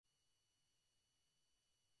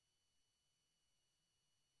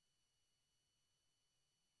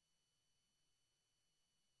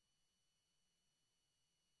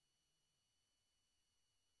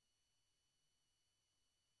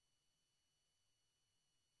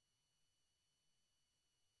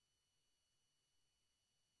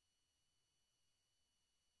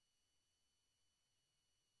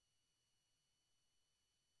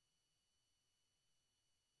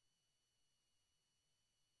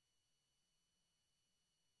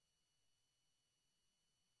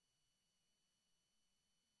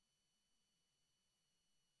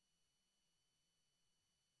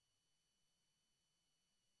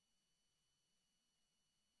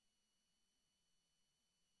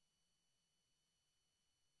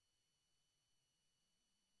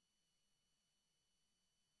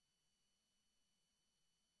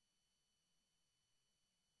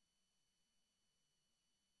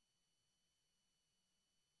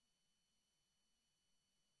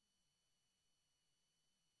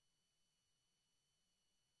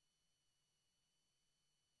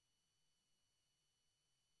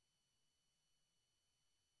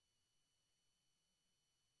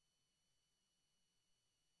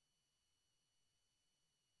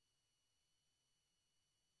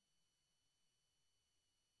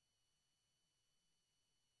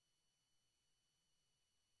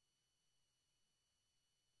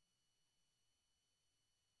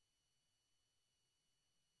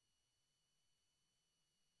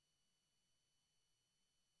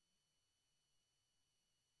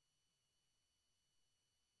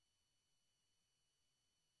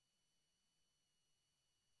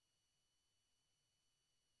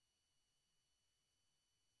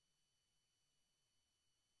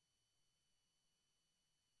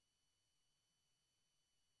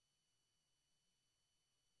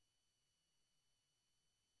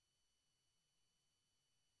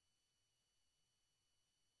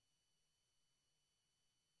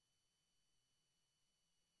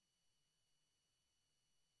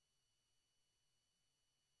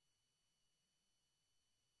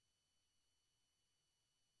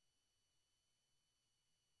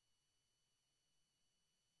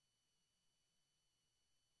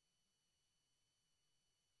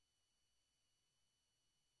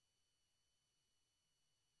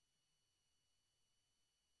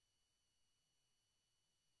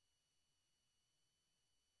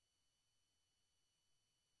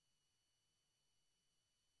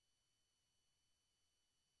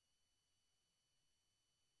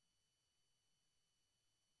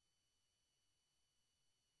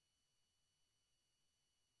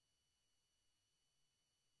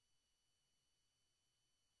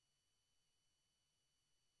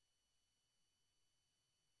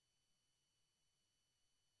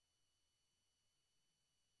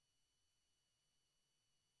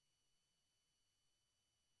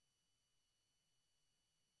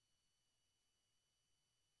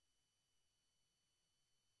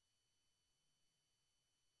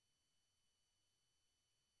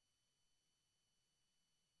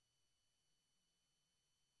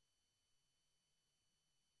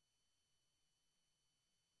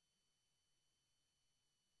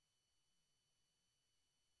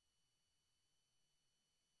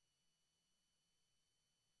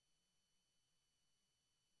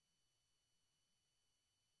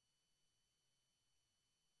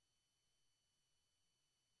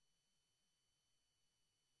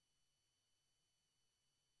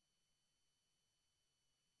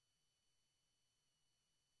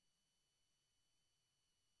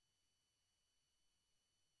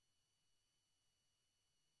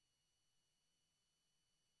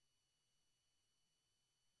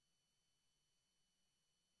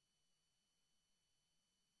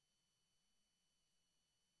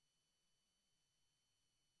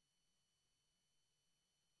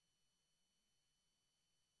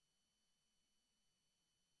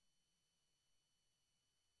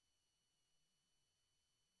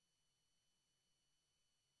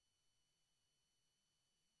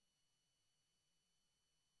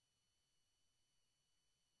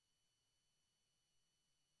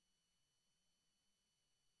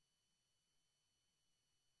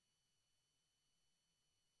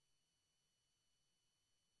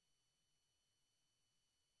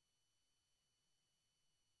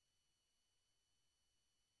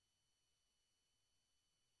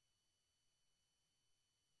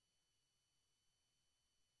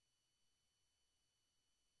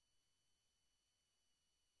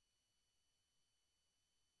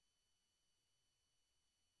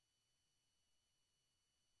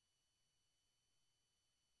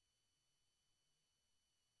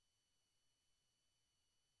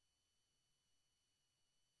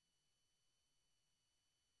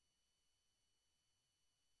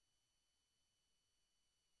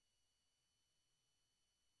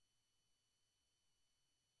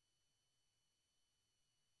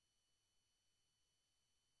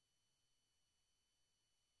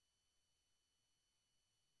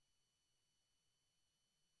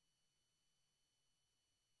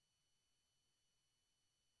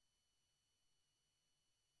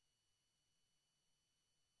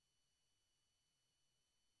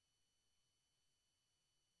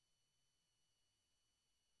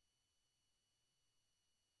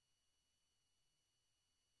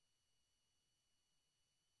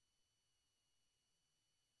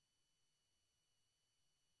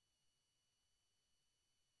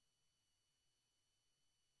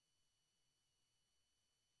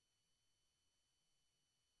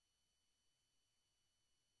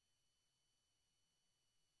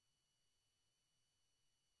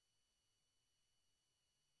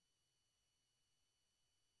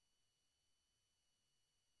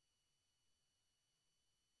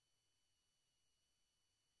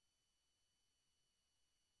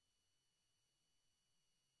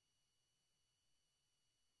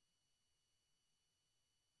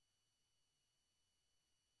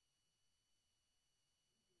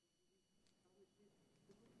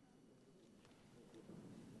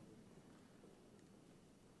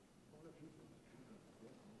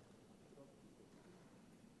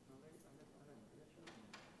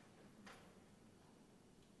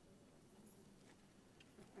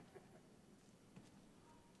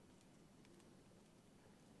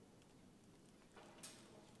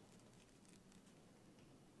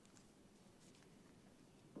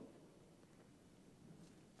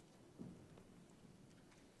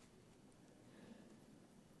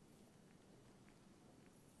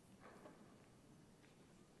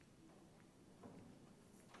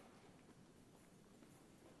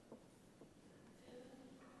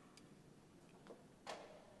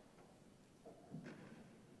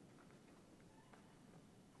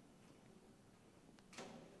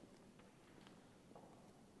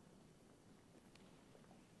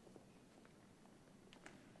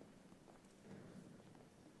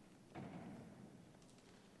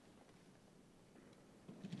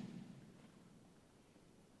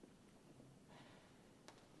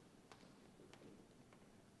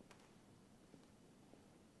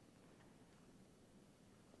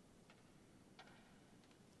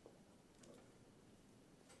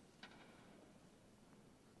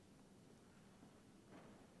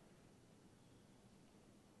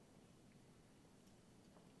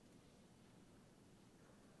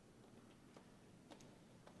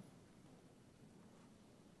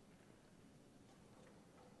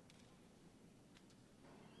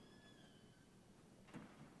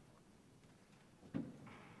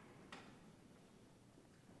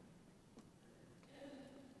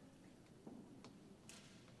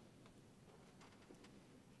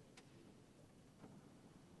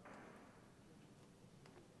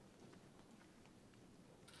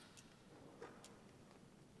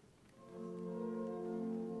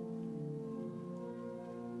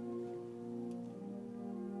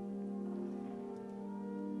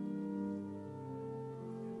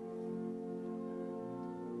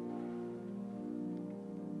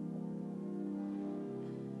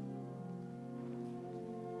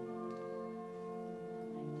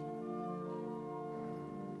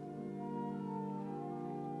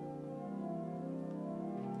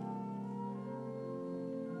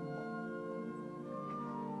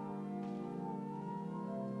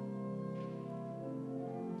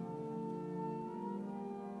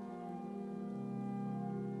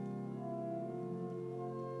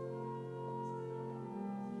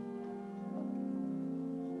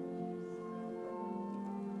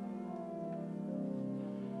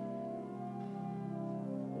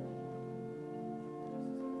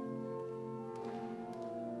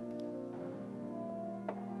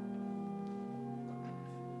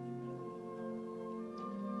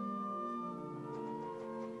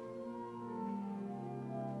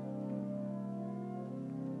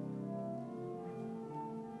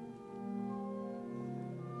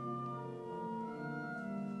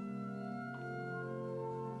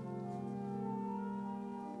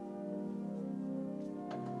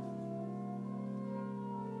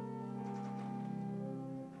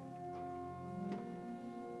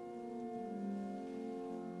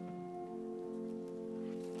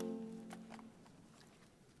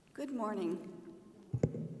Good morning.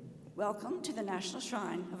 Welcome to the National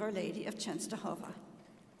Shrine of Our Lady of Czestochowa.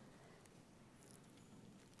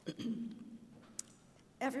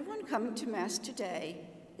 Everyone coming to Mass today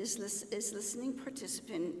is listening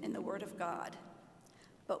participant in the Word of God.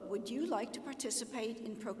 But would you like to participate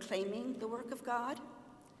in proclaiming the work of God?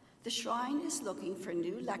 The Shrine is looking for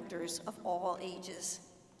new lectors of all ages.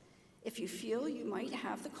 If you feel you might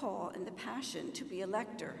have the call and the passion to be a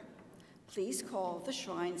lector, please call the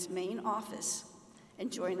Shrine's main office and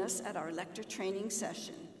join us at our lector training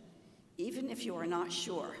session, even if you are not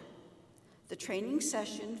sure. The training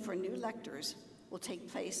session for new lectors will take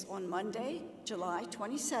place on Monday, July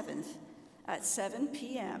 27th at 7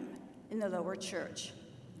 p.m. in the lower church.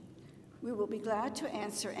 We will be glad to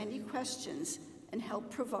answer any questions and help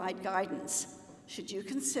provide guidance should you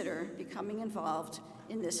consider becoming involved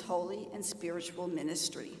in this holy and spiritual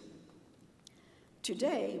ministry.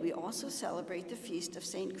 Today, we also celebrate the feast of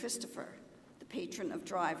St. Christopher, the patron of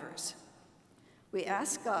drivers. We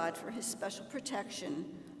ask God for his special protection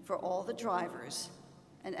for all the drivers,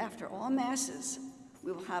 and after all Masses,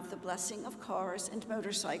 we will have the blessing of cars and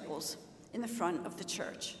motorcycles in the front of the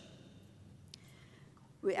church.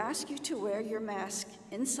 We ask you to wear your mask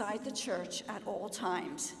inside the church at all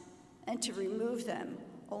times and to remove them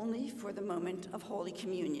only for the moment of Holy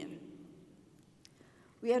Communion.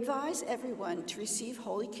 We advise everyone to receive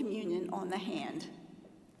Holy Communion on the hand.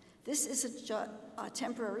 This is a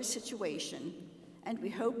temporary situation, and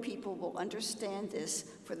we hope people will understand this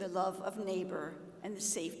for the love of neighbor and the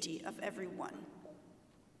safety of everyone.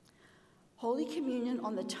 Holy Communion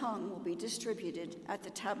on the tongue will be distributed at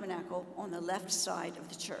the tabernacle on the left side of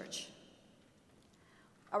the church.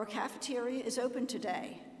 Our cafeteria is open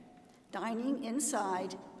today. Dining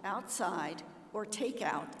inside, outside, or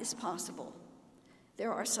takeout is possible.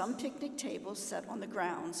 There are some picnic tables set on the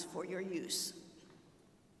grounds for your use.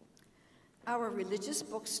 Our religious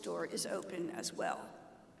bookstore is open as well.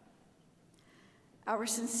 Our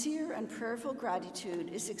sincere and prayerful gratitude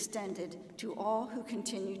is extended to all who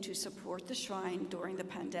continue to support the Shrine during the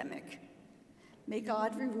pandemic. May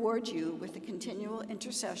God reward you with the continual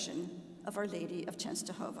intercession of Our Lady of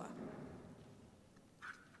Czestochowa.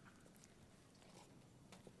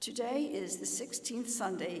 Today is the 16th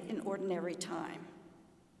Sunday in Ordinary Time.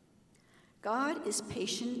 God is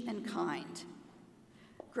patient and kind.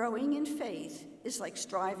 Growing in faith is like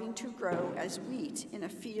striving to grow as wheat in a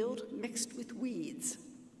field mixed with weeds.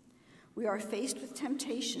 We are faced with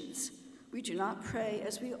temptations. We do not pray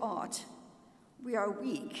as we ought. We are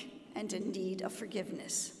weak and in need of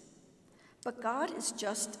forgiveness. But God is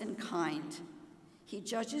just and kind. He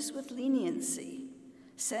judges with leniency,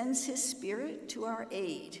 sends his Spirit to our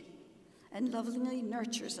aid, and lovingly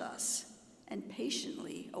nurtures us and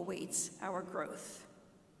patiently awaits our growth.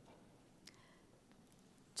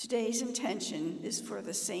 Today's intention is for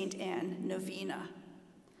the St. Anne Novena.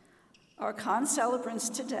 Our concelebrants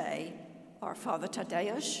today are Father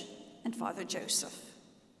Tadeusz and Father Joseph.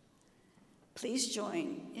 Please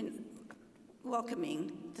join in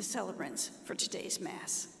welcoming the celebrants for today's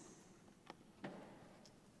Mass.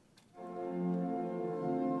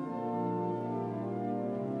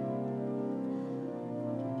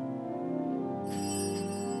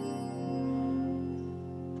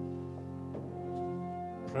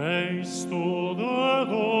 Praise to the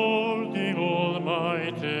Lord, the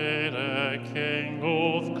Almighty, the King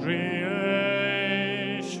of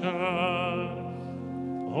creation.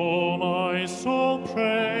 O my soul,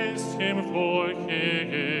 praise him, for he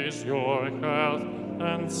is your health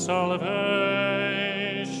and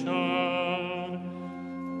salvation.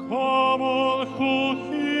 Come all who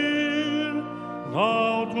hear,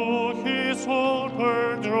 now to his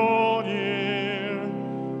altar draw near,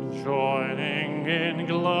 joining in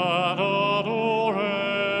glad adoration.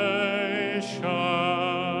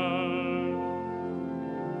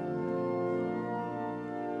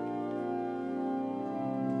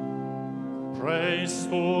 Praise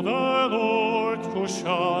to the Lord, who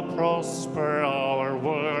shall prosper our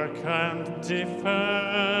work and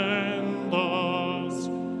defend us.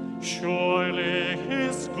 Surely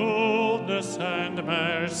his goodness and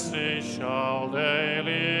mercy shall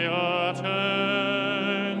daily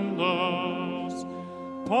attend us.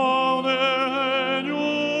 Father,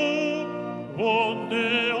 you, what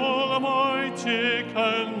the Almighty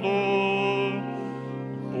can do,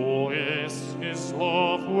 who is his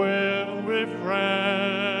love will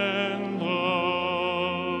befriend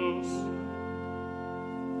us.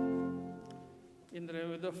 In the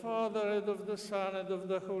name of the Father, and of the Son, and of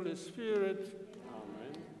the Holy Spirit.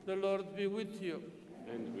 Amen. The Lord be with you.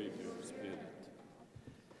 And with your spirit.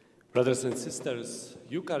 Brothers and sisters,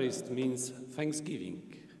 Eucharist means thanksgiving.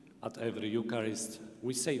 at every Eucharist,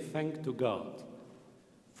 we say thank to God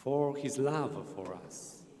for his love for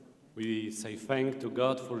us. We say thank to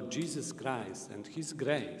God for Jesus Christ and his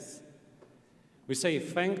grace. We say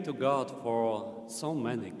thank to God for so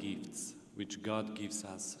many gifts which God gives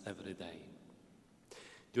us every day.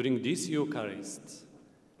 During this Eucharist,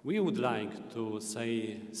 we would like to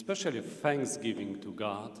say especially thanksgiving to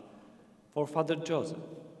God for Father Joseph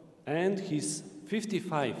and his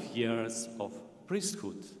 55 years of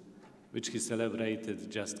priesthood, which he celebrated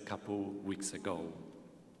just a couple weeks ago.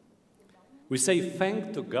 We say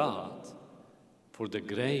thank to God for the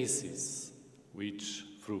graces which,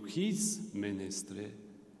 through his ministry,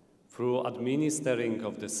 through administering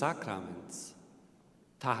of the sacraments,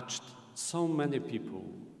 touched so many people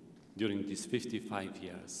during these 55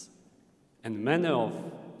 years. And many of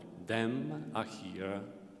them are here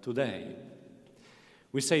today.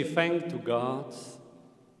 We say thank to God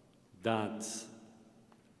that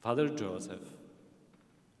Father Joseph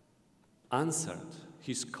answered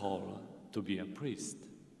his call to be a priest.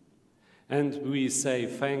 And we say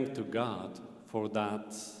thank to God for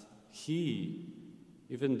that he,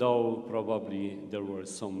 even though probably there were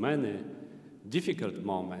so many difficult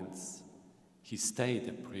moments, he stayed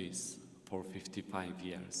a priest for 55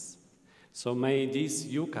 years. So may this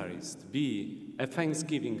Eucharist be a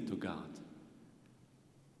thanksgiving to God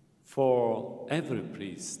for every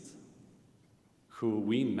priest who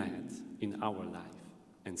we met in our life,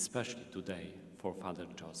 and especially today for Father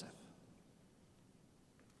Joseph.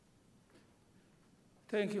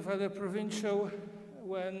 Thank you, Father Provincial.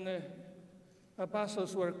 When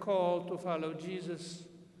apostles were called to follow Jesus,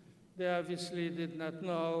 they obviously did not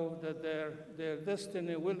know that their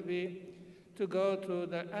destiny will be to go to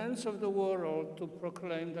the ends of the world to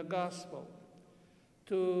proclaim the gospel,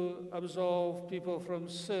 to absolve people from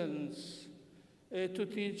sins, to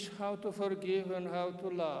teach how to forgive and how to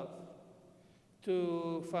love,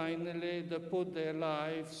 to finally put their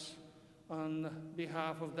lives on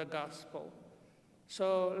behalf of the gospel.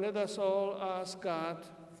 So let us all ask God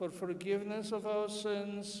for forgiveness of our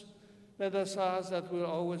sins. Let us ask that we'll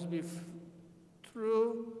always be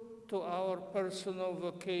true to our personal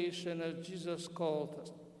vocation as Jesus called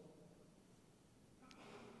us.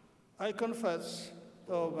 I confess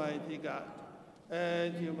to Almighty God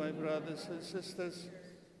and you, my brothers and sisters,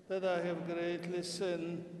 that I have greatly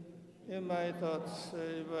sinned in my thoughts,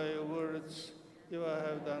 in my words, if I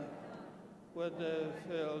have done what I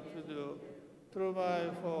failed to do, through my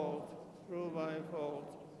fault, through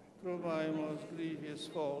my most grievous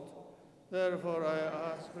fault. Therefore I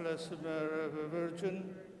ask Blessed Mary, the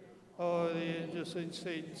Virgin, all the angels and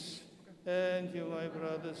saints, and you, my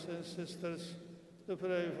brothers and sisters, to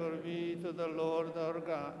pray for me to the Lord our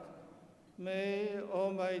God. May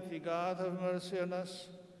Almighty God have mercy on us,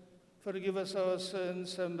 forgive us our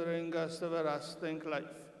sins, and bring us to everlasting life.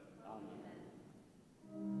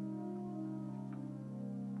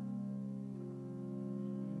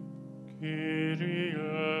 Kyrie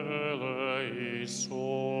eleison,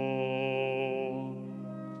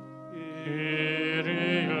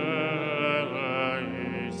 Kyrie eleison,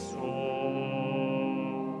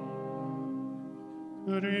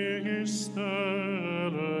 Christe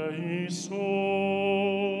eleison,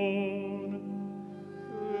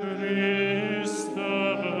 Christe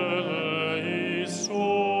eleison,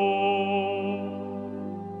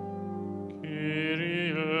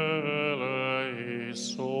 Kyrie eleison.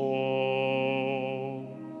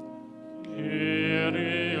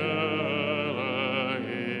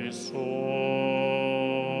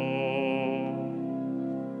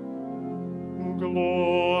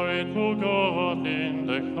 Glory to God in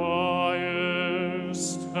the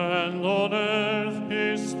highest, and on earth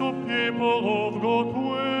peace to people of good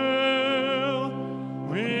will.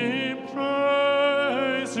 We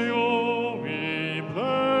praise you, we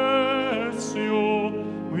bless you,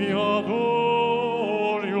 we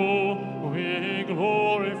adore you, we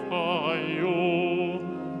glorify you,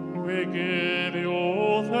 we give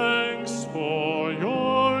you thanks for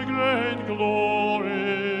your great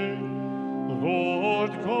glory.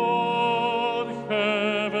 Lord God,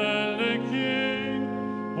 heavenly King,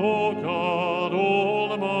 O God,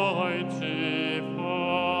 Almighty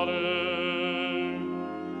Father.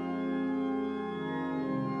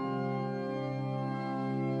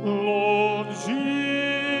 Lord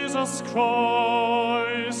Jesus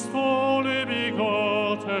Christ, only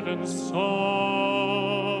begotten Son,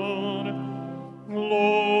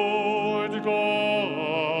 Lord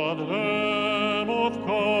God, Lamb of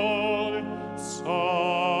God,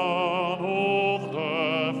 Son of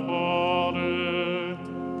the Father,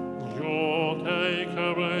 you take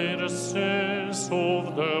away the sins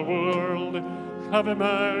of the world, have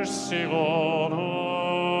mercy on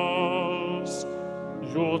us.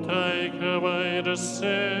 You take away the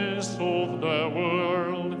sins of the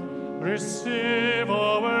world, receive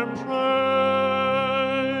our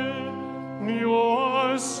prayer. You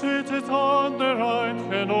are seated on the right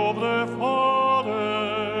hand of the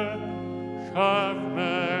Father. Have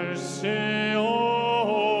mercy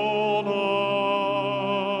on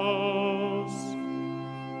us.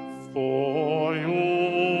 For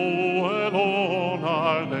you alone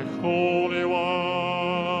are the Holy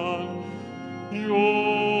One. You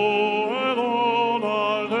alone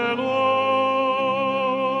are the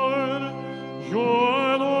Lord. You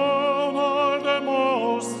alone are the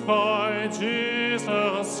Most High,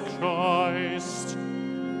 Jesus Christ,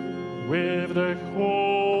 with the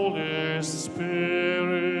Holy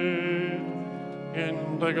Spirit,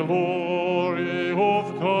 in the glory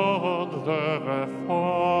of God the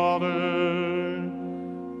Father.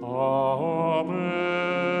 Amen.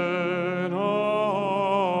 Amen.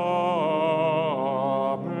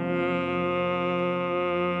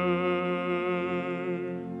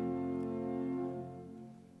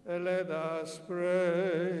 Let us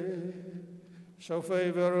pray. So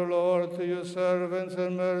favor, O Lord, to your servants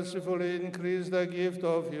and mercifully increase the gift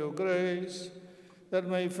of your grace, that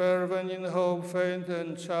may fervent in hope, faith,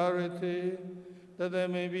 and charity, that they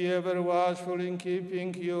may be ever watchful in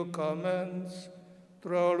keeping your commands.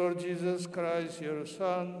 Through our Lord Jesus Christ, your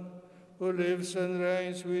Son, who lives and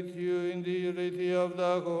reigns with you in the unity of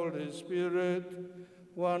the Holy Spirit,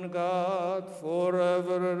 one God,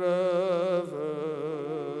 forever and ever.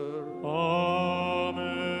 Amen.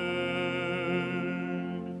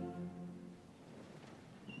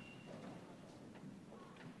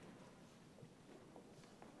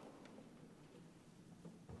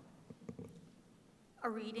 A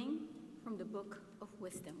reading from the Book of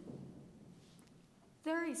Wisdom.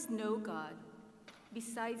 There is no God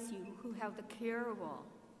besides you who have the care of all,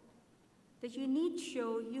 that you need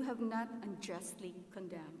show you have not unjustly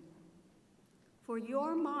condemned. For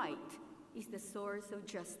your might is the source of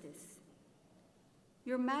justice.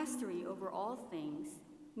 Your mastery over all things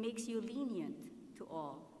makes you lenient to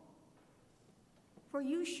all. For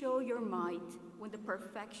you show your might when the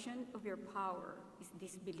perfection of your power is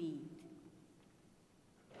disbelieved.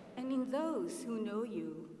 And in those who know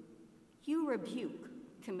you, you rebuke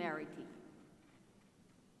temerity.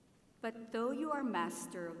 But though you are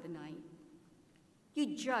master of the night,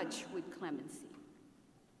 you judge with clemency,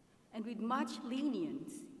 and with much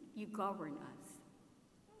lenience you govern us.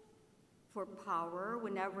 For power,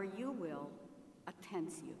 whenever you will,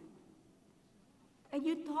 attends you. And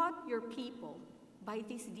you taught your people by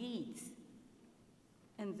these deeds,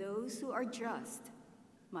 and those who are just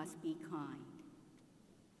must be kind.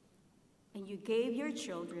 And you gave your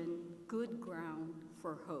children good ground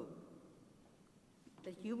for hope,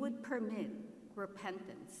 that you would permit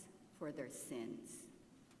repentance for their sins.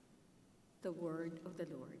 The word of the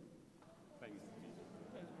Lord. Thanks.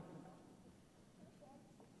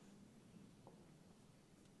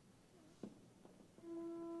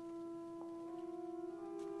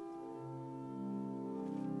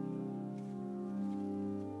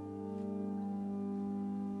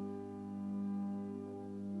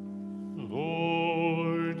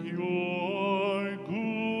 Lord, you are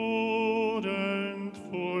good and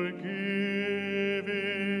forgiving.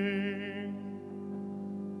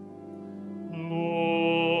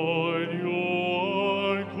 Lord, you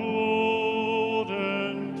are good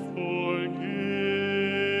and forgiving.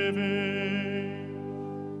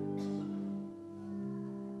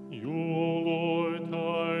 You, Lord,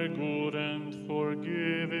 are good and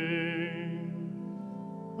forgiving,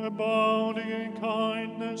 abounding in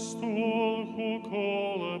kindness to all who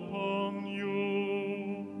call upon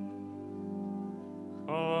you.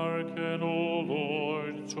 Hearken, O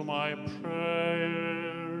Lord, to my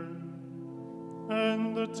prayer,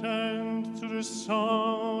 and attend to the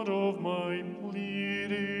sound of my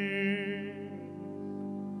pleading.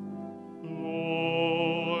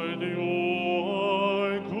 Lord, you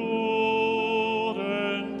are good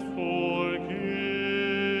and forgiving.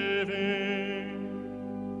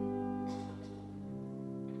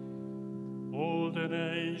 All the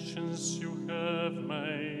nations you have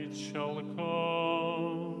made shall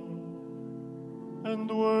come and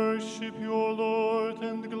worship your Lord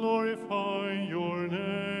and glorify your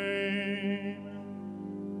name.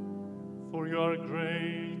 For you are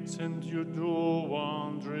great and you do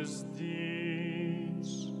wondrous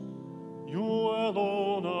deeds. You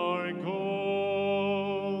alone are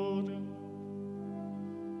God.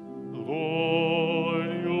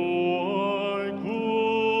 Lord, you are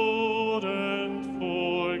good and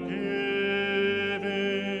forgiving.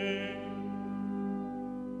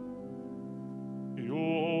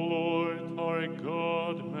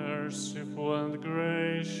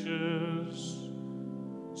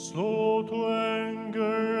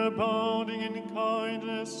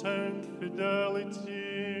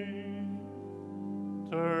 fidelity.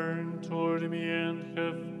 Turn toward me and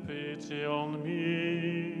have pity on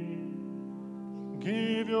me.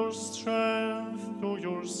 Give your strength to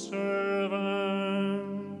your servant.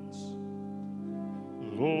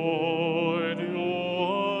 Lord, you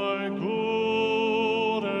are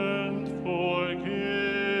good and forgiving.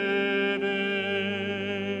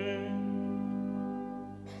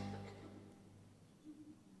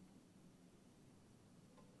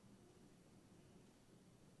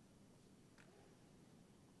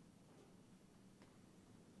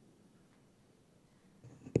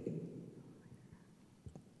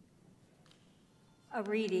 A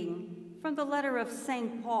reading from the letter of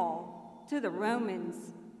St. Paul to the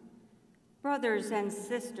Romans. Brothers and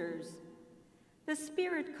sisters, the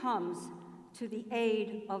Spirit comes to the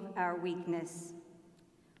aid of our weakness.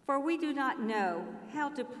 For we do not know how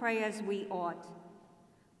to pray as we ought,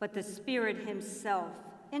 but the Spirit himself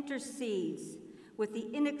intercedes with the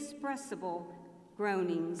inexpressible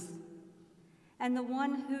groanings. And the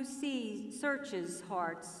one who searches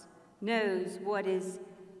hearts knows what is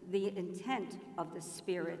the intent of the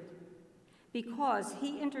Spirit, because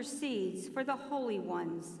he intercedes for the holy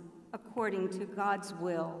ones according to God's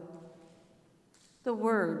will. The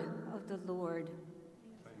word of the Lord.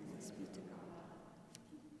 Thanks be to God.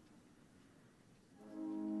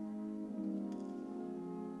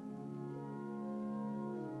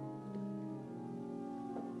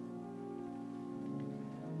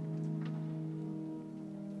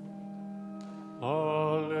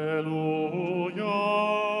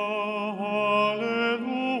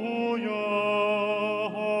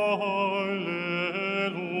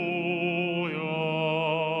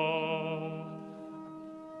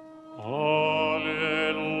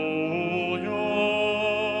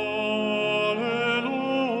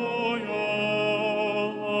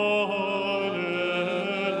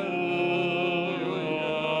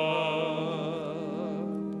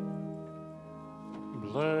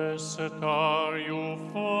 Blessed are you,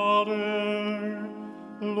 Father,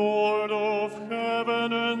 Lord of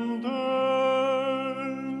heaven and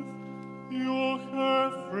earth. You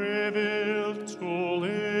have revealed to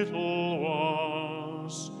little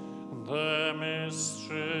ones the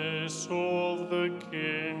mysteries of the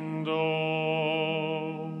kingdom.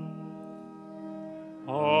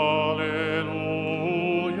 Alleluia,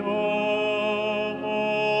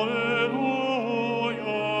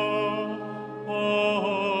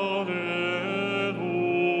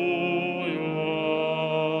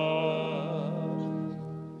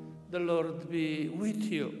 The Lord be with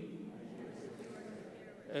you.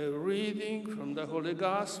 A reading from the Holy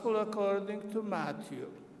Gospel according to Matthew.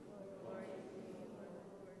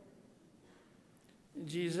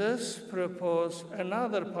 Jesus proposed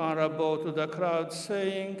another parable to the crowd,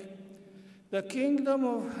 saying, "The kingdom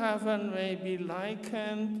of heaven may be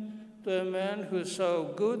likened to a man who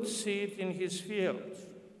sowed good seed in his field.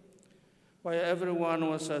 While everyone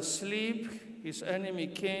was asleep, his enemy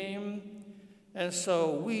came and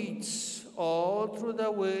sowed weeds all through the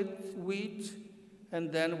wheat, and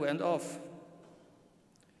then went off.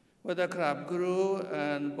 When the crop grew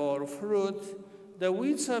and bore fruit, the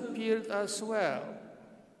weeds appeared as well.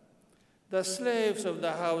 The slaves of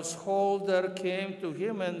the householder came to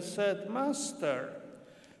him and said, 'Master,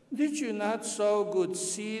 did you not sow good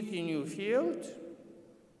seed in your field?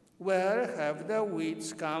 Where have the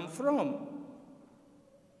weeds come from?'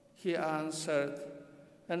 He answered,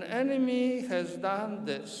 'An enemy has done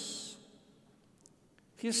this.'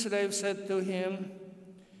 His slave said to him,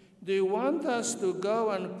 'Do you want us to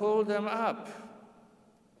go and pull them up?'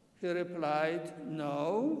 He replied,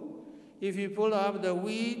 'No. If you pull up the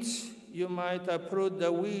weeds, you might uproot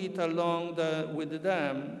the wheat along with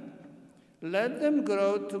them. Let them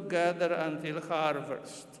grow together until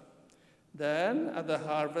harvest. Then, at the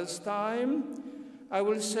harvest time, I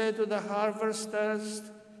will say to the harvesters,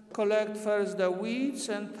 collect first the weeds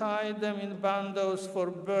and tie them in bundles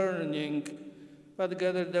for burning, but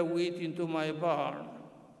gather the wheat into my barn.'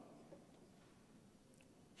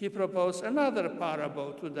 He proposed another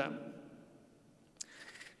parable to them.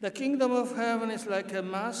 'The kingdom of heaven is like a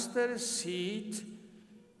mustard seed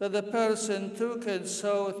that the person took and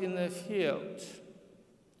sowed in a field.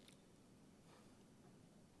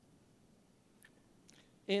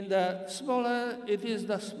 It is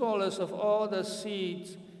the smallest of all the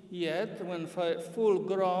seeds, yet when full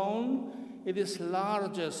grown, it is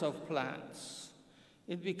largest of plants.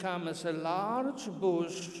 It becomes a large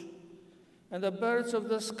bush, and the birds of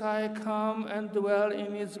the sky come and dwell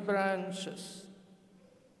in its branches.'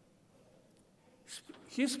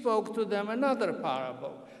 He spoke to them another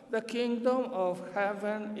parable. 'The kingdom of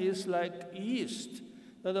heaven is like yeast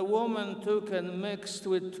that a woman took and mixed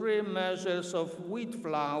with 3 measures of wheat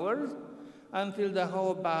flour until the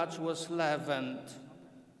whole batch was leavened.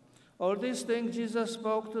 All these things Jesus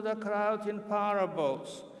spoke to the crowd in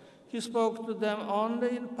parables. He spoke to them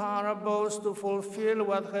only in parables to fulfill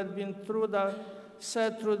what had been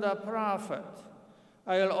said through the prophet.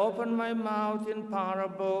 I will open my mouth in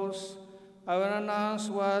parables. I will announce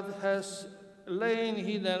what has lain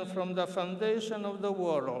hidden from the foundation of the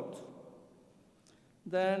world.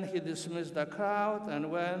 Then he dismissed the crowd and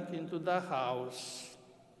went into the house.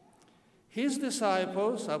 His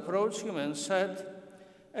disciples approached him and said,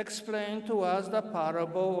 "Explain to us the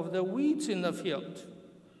parable of the weeds in the field."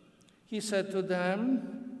 He said to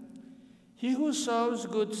them, "He who sows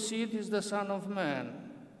good seed is the Son of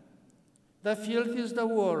Man. The field is the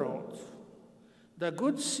world. The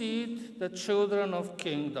good seed, the children of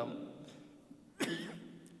kingdom.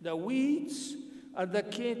 The weeds are the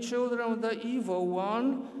children of the evil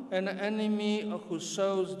one, and the enemy who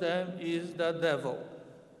sows them is the devil.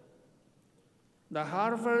 The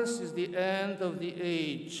harvest is the end of the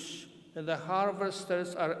age, and the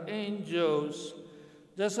harvesters are angels.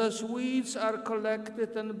 Just as weeds are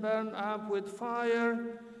collected and burned up with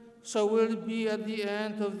fire, so will it be at the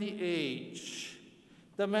end of the age.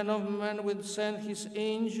 The man of man will send his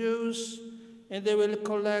angels, and they will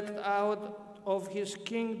collect out of his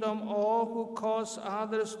kingdom all who cause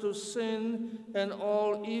others to sin and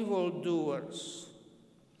all evildoers.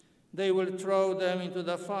 They will throw them into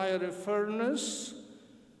the fiery furnace,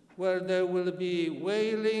 where there will be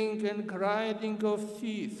wailing and grinding of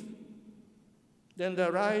teeth. Then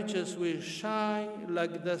the righteous will shine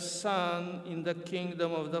like the sun in the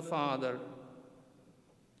kingdom of the Father.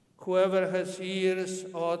 Whoever has ears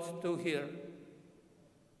ought to hear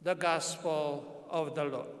the gospel of the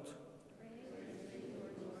Lord.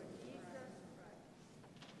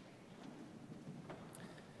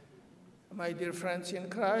 My dear friends in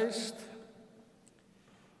Christ,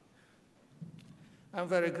 I'm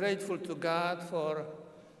very grateful to God for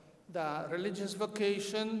the religious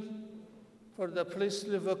vocation, for the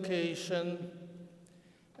priestly vocation,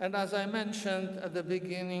 and as I mentioned at the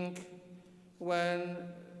beginning,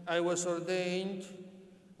 when I was ordained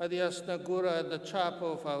at the Asnagura at the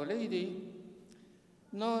Chapel of Our Lady,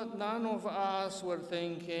 none of us were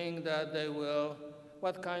thinking that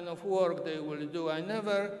what kind of work they will do. I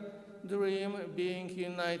never dreamed being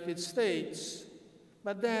United States,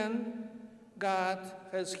 but then God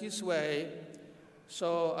has his way,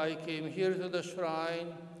 so I came here to the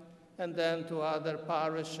shrine and then to other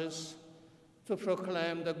parishes to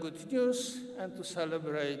proclaim the good news and to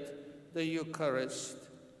celebrate the Eucharist.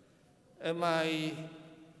 And my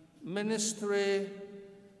ministry,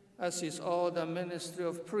 as is all the ministry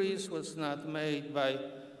of priests, was not made by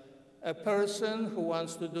a person who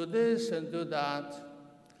wants to do this and do that.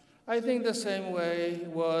 I think the same way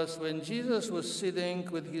was when Jesus was sitting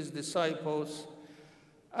with his disciples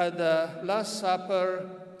at the Last Supper.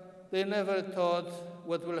 They never thought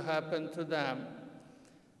what will happen to them,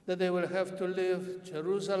 that they will have to leave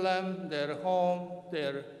Jerusalem, their home,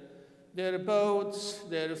 their boats,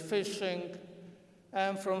 their fishing,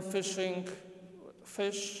 and from fishing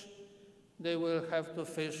fish, they will have to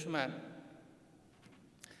fish men.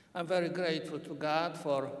 I'm very grateful to God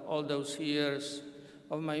for all those years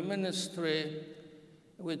of my ministry,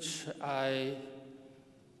 which I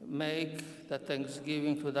make the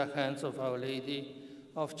thanksgiving to the hands of Our Lady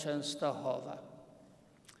of Czestochowa.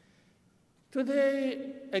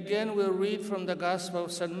 Today, again, we'll read from the Gospel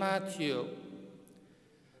of St. Matthew.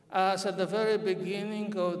 As at the very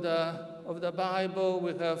beginning of the Bible,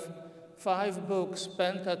 we have 5 books,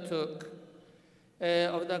 Pentateuch,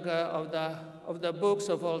 of the books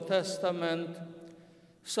of Old Testament.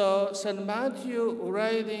 So St. Matthew,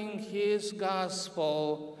 writing his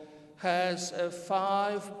Gospel, has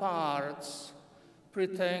 5 parts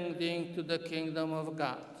pretending to the kingdom of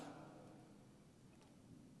God.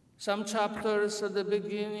 Some chapters at the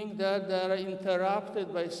beginning that are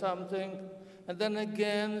interrupted by something, and then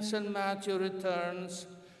again St. Matthew returns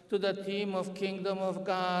to the theme of kingdom of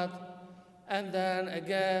God, and then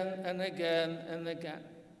again and again and again.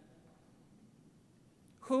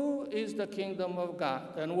 Who is the kingdom of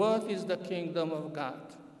God, and what is the kingdom of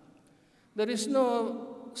God? There is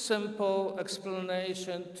no simple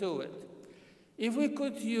explanation to it. If we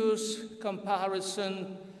could use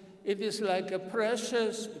comparison, it is like a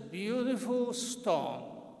precious, beautiful stone.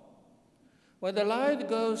 When the light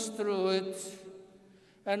goes through it,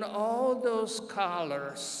 and all those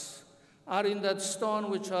colors are in that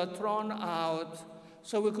stone which are thrown out,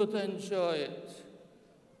 so we could enjoy it.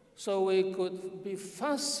 so we could be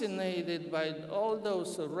fascinated by all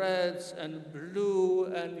those reds and blue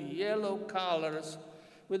and yellow colors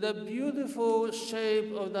with the beautiful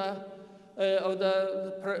shape of the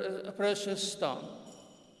precious stone.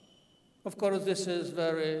 Of course, this is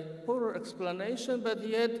very poor explanation, but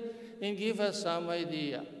yet it gives us some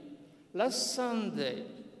idea. Last Sunday,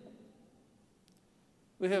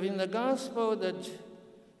 we have in the Gospel that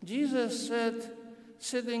Jesus said,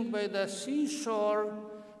 sitting by the seashore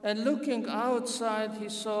and looking outside, he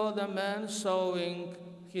saw the man sowing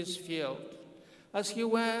his field. As he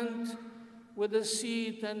went with the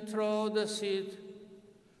seed and threw the seed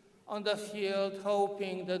on the field,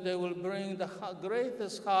 hoping that they will bring the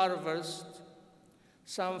greatest harvest,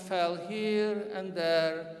 some fell here and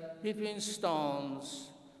there between stones,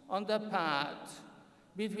 on the path,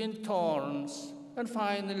 between thorns, and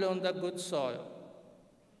finally on the good soil.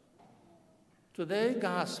 Today's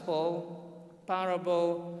gospel,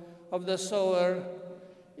 parable of the sower,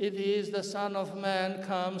 it is the Son of Man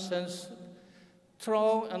comes and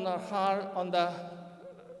throw in our heart,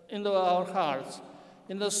 into our hearts,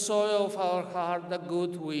 in the soil of our heart, the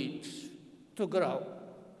good wheat to grow.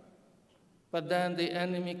 But then the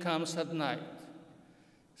enemy comes at night.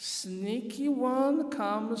 Sneaky one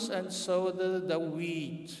comes and sows the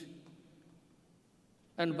wheat,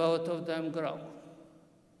 and both of them grow.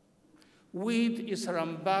 Wheat is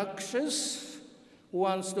rambunctious,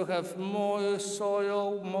 wants to have more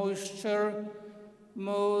soil, moisture,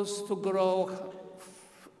 most to grow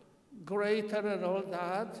greater and all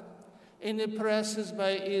that. And it presses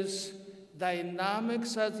by its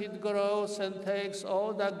dynamics as it grows and takes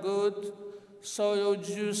all the good soil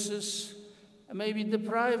juices, maybe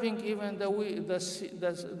depriving even the wheat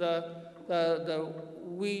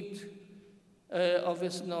of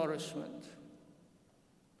its nourishment.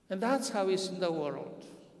 And that's how it's in the world.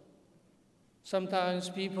 Sometimes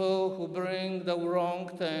people who bring the wrong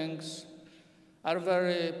things are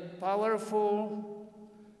very powerful.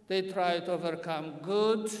 They try to overcome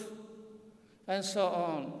good, and so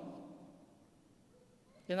on.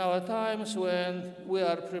 In our times when we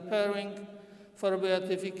are preparing for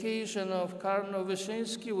beatification of Cardinal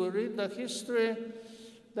Wyszynski, we read the history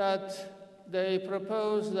that they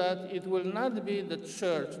propose that it will not be the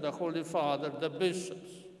church, the Holy Father, the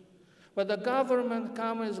bishops, but the government,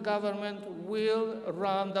 communist government, will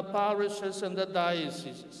run the parishes and the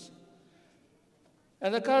dioceses.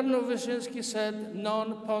 And the Cardinal Wyszynski said,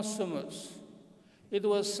 non possumus. It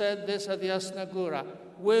was said this at Jasna Góra,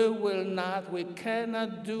 we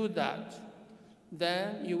cannot do that.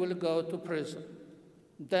 Then you will go to prison.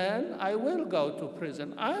 Then I will go to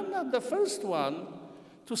prison. I'm not the first one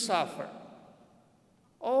to suffer.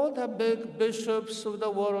 All the big bishops of the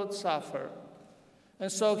world suffer.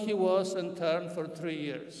 And so he was interned for 3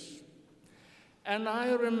 years. And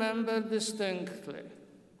I remember distinctly,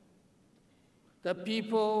 the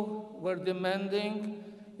people were demanding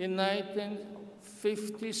in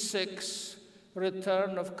 1956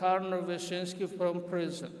 return of Cardinal Wyszynski from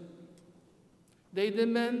prison. They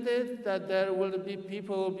demanded that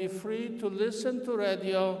people will be free to listen to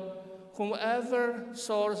radio, whomever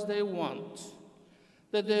source they want,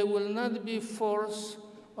 that they will not be forced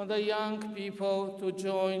on the young people to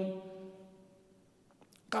join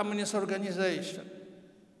communist organization.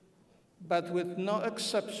 But with no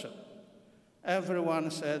exception, everyone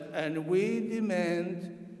said, and we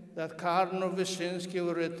demand that Cardinal Wyszynski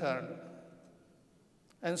will return.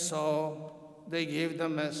 And so they gave the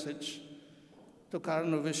message to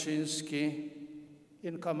Cardinal Wyszynski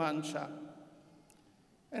in Comancha.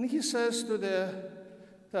 And he says to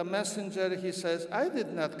the messenger, he says, I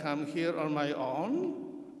did not come here on my own.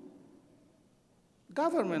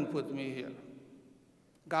 Government put me here.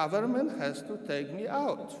 Government has to take me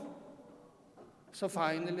out. So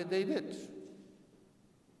finally they did.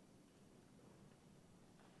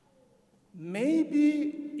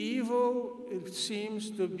 Maybe evil, it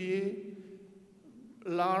seems to be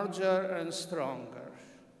larger and stronger,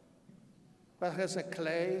 but has a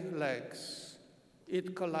clay legs.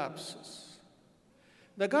 It collapses.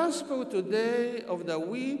 The gospel today of the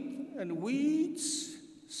wheat and weeds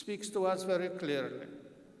speaks to us very clearly.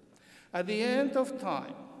 At the end of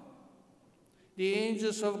time, the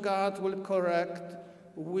angels of God will correct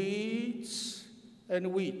weeds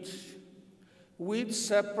and wheat. Weeds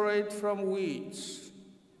separate from weeds.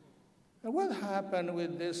 And what happened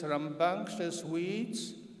with these rambunctious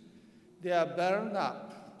weeds? They are burned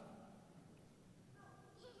up.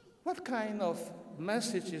 What kind of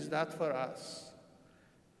message is that for us?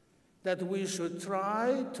 That we should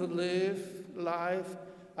try to live life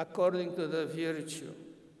according to the virtue.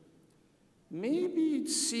 maybe it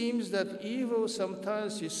seems that evil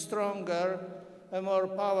sometimes is stronger and more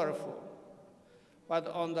powerful, but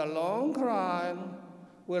on the long run,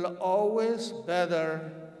 we'll always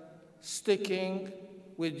better sticking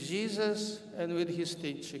with Jesus and with his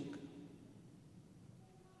teaching.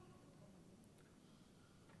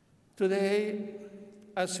 Today,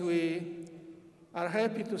 as we are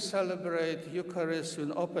happy to celebrate Eucharist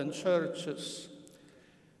in open churches,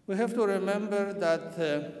 we have to remember that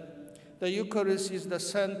the Eucharist is the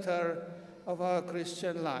center of our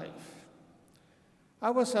Christian life. I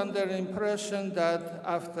was under the impression that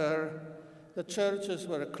after the churches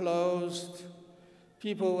were closed,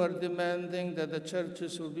 people were demanding that the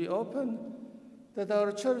churches would be open, that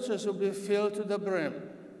our churches would be filled to the brim.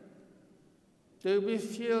 They will be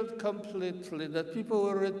filled completely, that people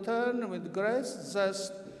will return with great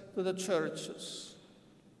zest to the churches.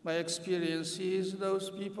 My experience is those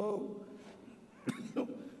people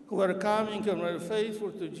who are coming and are faithful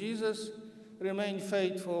to Jesus remain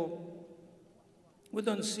faithful. We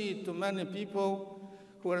don't see too many people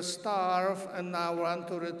who are starved and now want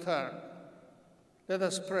to return. Let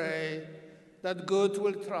us pray that good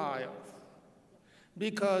will triumph,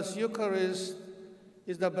 because Eucharist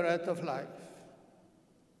is the bread of life.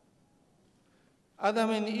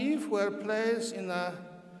 Adam and Eve were placed in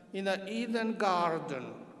an Eden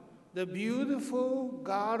garden, the beautiful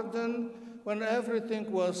garden when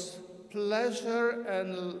everything was pleasure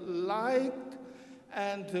and light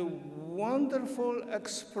and a wonderful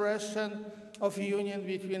expression of union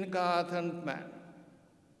between God and man.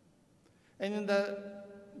 And in the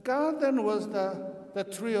garden was the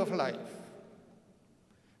tree of life.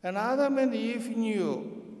 And Adam and Eve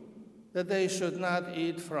knew that they should not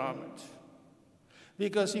eat from it,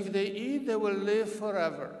 because if they eat, they will live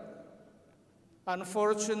forever.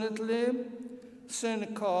 Unfortunately,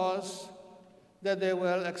 sin caused that they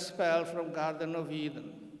were expelled from Garden of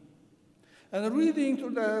Eden. And reading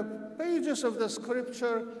through the pages of the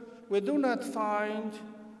scripture, we do not find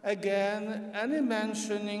again any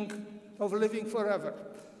mentioning of living forever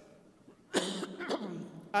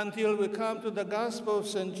until we come to the Gospel of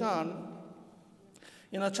St. John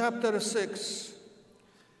in chapter 6,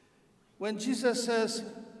 when Jesus says,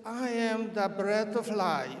 "I am the bread of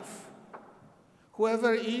life.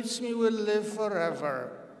 Whoever eats me will live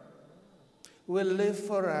forever, will live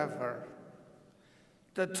forever."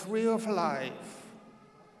 The tree of life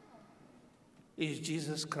is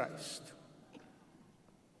Jesus Christ.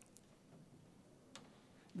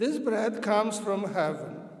 This bread comes from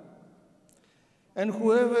heaven, and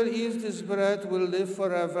whoever eats this bread will live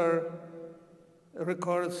forever,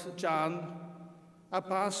 records John,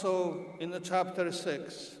 Apostle, in chapter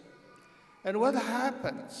 6. And what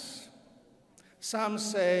happens? Some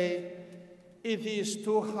say it is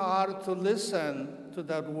too hard to listen to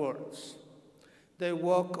that words. They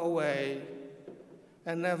walk away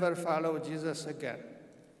and never follow Jesus again.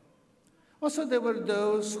 Also, there were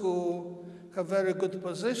those who have very good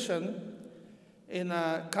position in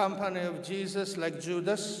a company of Jesus, like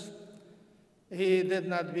Judas. He did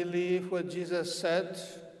not believe what Jesus said,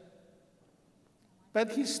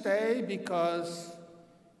 but he stayed because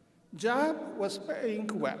Job was paying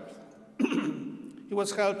well. He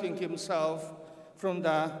was helping himself from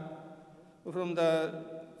the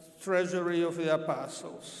treasury of the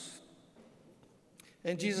apostles.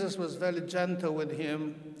 And Jesus was very gentle with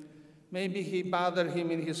him. Maybe he bothered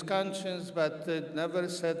him in his conscience, but never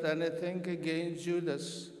said anything against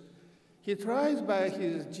Judas. He tries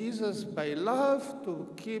Jesus by love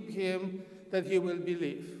to keep him that he will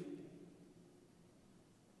believe.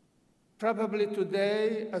 Probably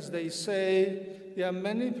today, as they say, there are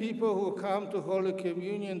many people who come to Holy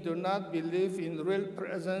Communion do not believe in the real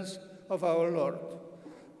presence of our Lord.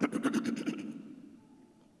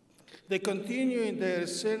 They continue in their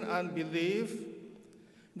sin and unbelief.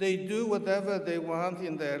 They do whatever they want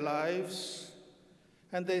in their lives,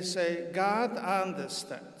 and they say, God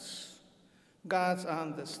understands. God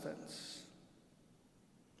understands.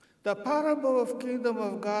 The parable of Kingdom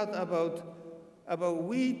of God about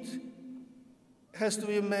wheat has to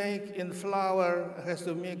be made in flour, has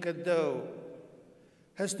to make a dough,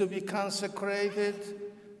 has to be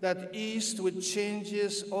consecrated, that yeast which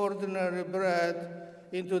changes ordinary bread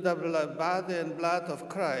into the body and blood of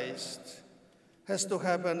Christ has to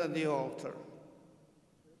happen at the altar.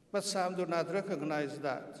 But some do not recognize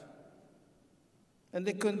that, and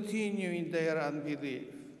they continue in their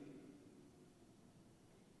unbelief.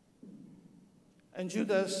 And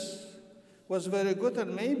Judas was very good,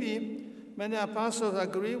 and maybe many apostles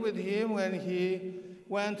agree with him when he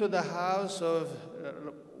went to the house of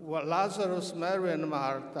Lazarus, Mary, and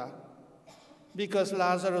Martha. because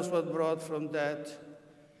Lazarus was brought from death.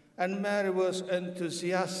 And Mary was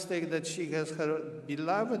enthusiastic that she has her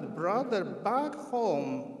beloved brother back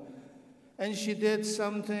home. And she did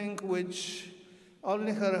something which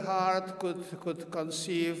only her heart could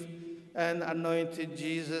conceive, and anointed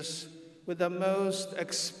Jesus with the most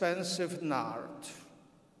expensive nard.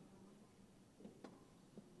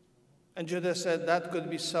 And Judas said that could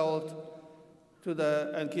be sold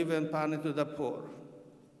and given money to the poor.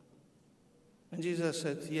 And Jesus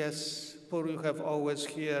said, yes, poor you have always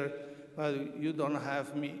here, but you don't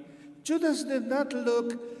have me. Judas did not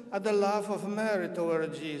look at the love of Mary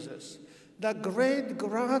toward Jesus, the great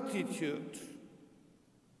gratitude.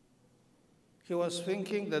 He was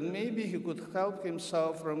thinking that maybe he could help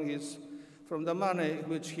himself from the money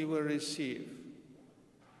which he will receive.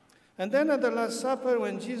 And then at the Last Supper,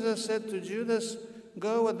 when Jesus said to Judas,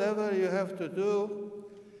 go whatever you have to do,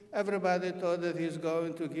 everybody thought that he's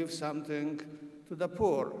going to give something to the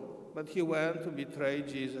poor. But he went to betray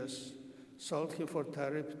Jesus, sold him for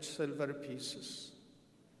 30 silver pieces.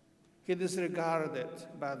 He disregarded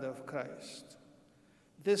the body of Christ.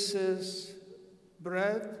 This is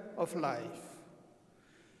bread of life.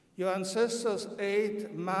 Your ancestors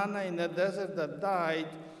ate manna in the desert that died,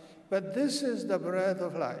 but this is the bread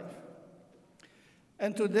of life.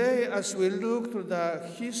 And today, as we look to the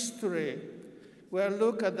history, we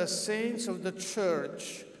look at the saints of the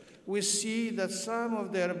church, we see that some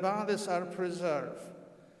of their bodies are preserved.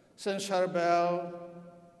 Saint Charbel,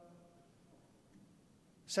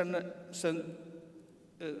 Saint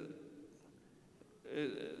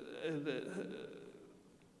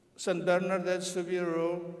Bernadette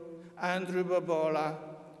Soubirous, Andrew Babola,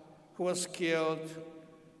 who was killed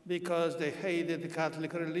because they hated the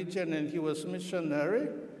Catholic religion and he was missionary.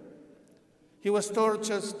 He was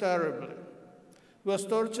tortured terribly. He was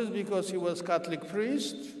tortured because he was Catholic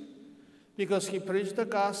priest, because he preached the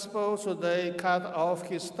gospel, so they cut off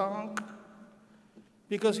his tongue.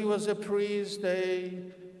 Because he was a priest,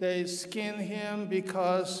 they skinned him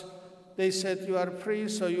because they said, you are a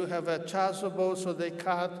priest, so you have a chasuble, so they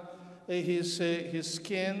cut his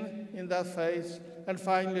skin in the face, and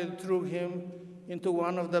finally threw him into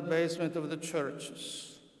one of the basements of the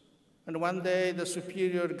churches. And one day the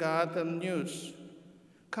superior got the news,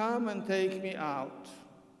 come and take me out.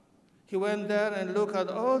 He went there and looked at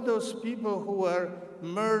all those people who were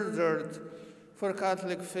murdered for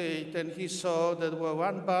Catholic faith, and he saw that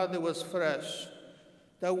one body was fresh.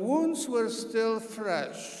 The wounds were still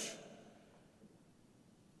fresh.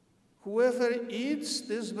 Whoever eats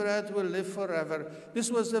this bread will live forever. This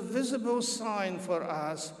was a visible sign for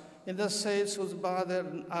us in the saints whose bodies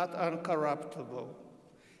are uncorruptible.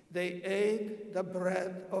 They ate the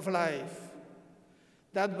bread of life.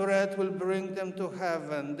 That bread will bring them to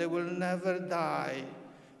heaven. They will never die.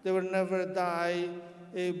 They will never die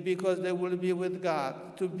because they will be with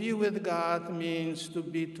God. To be with God means to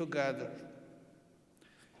be together.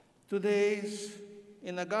 Today,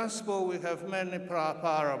 in the gospel, we have many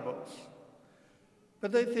parables.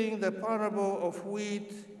 But I think the parable of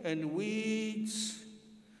wheat and weeds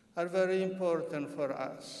are very important for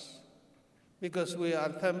us because we are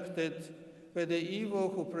tempted by the evil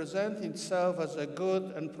who presents itself as a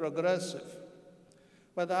good and progressive,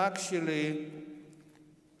 but actually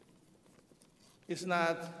it's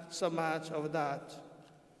not so much of that,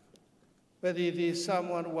 but it is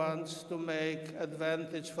someone wants to make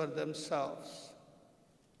advantage for themselves.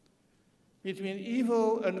 Between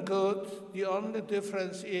evil and good, the only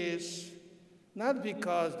difference is not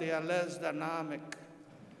because they are less dynamic,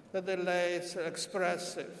 that they're less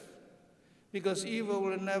expressive, because evil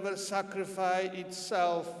will never sacrifice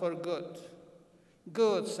itself for good.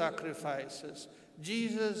 Good sacrifices.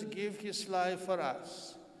 Jesus gave his life for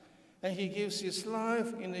us, and he gives his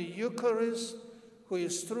life in the Eucharist, who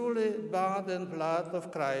is truly body and blood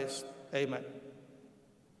of Christ. Amen.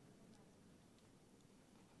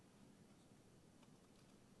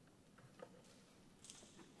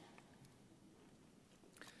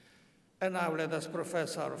 And now let us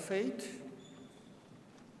profess our faith.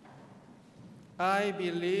 I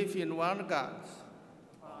believe in one God,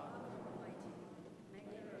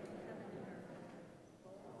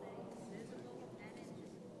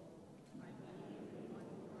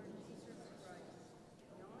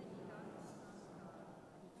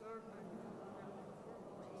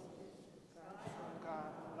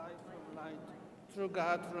 true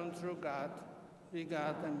God from true God,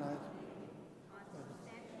 begotten and light.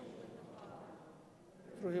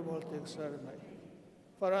 Through him all things are made.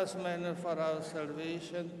 For us men and for our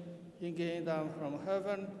salvation, he came down from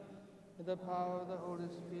heaven in the power of the Holy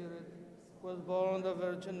Spirit, was born of the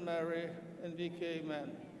Virgin Mary, and became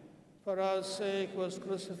man. For our sake was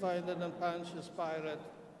crucified under Pontius Pilate.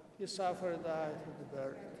 He suffered, died, and was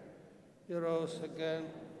buried. He rose again.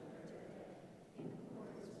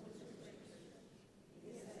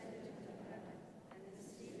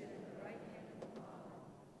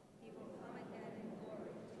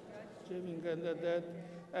 Living and the dead,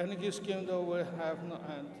 and his kingdom will have no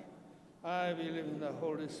end. I believe in the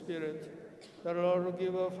Holy Spirit, the Lord,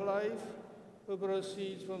 giver of life, who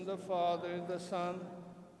proceeds from the Father and the Son,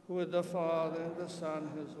 who with the Father and the Son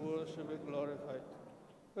his worship be glorified.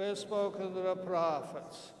 We have spoken to the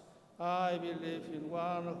prophets. I believe in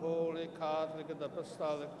one holy Catholic and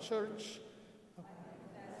Apostolic Church.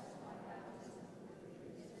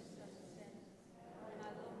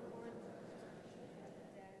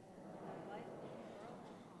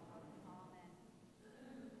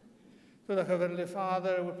 To the Heavenly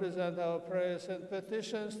Father, we present our prayers and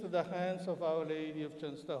petitions to the hands of Our Lady of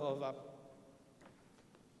Czestochowa.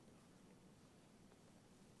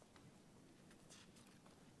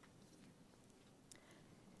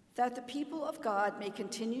 That the people of God may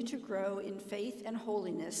continue to grow in faith and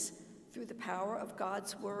holiness through the power of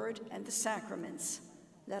God's word and the sacraments,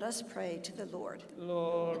 let us pray to the Lord.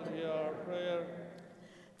 Lord, hear our prayer.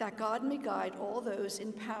 That God may guide all those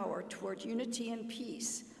in power toward unity and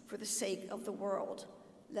peace for the sake of the world,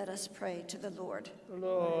 let us pray to the Lord.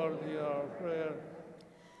 Lord, hear our prayer.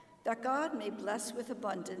 That God may bless with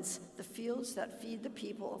abundance the fields that feed the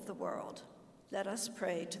people of the world, let us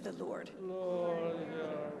pray to the Lord. Lord, hear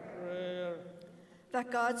our prayer.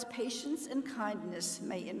 That God's patience and kindness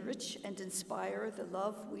may enrich and inspire the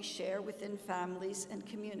love we share within families and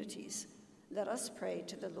communities, let us pray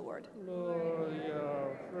to the Lord. Lord, hear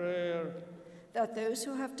our prayer. That those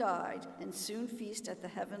who have died and soon feast at the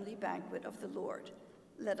heavenly banquet of the Lord,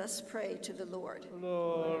 let us pray to the Lord.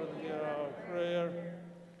 Lord, hear our prayer.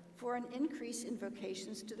 For an increase in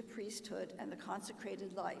vocations to the priesthood and the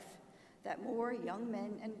consecrated life, that more young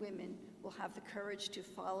men and women will have the courage to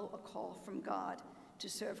follow a call from God to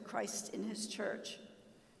serve Christ in his church,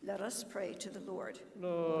 let us pray to the Lord.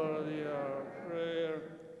 Lord, hear our prayer.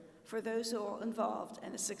 For those all involved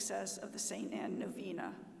in the success of the St. Anne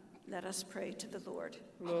Novena, let us pray to the Lord.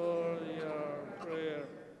 Lord, hear our prayer.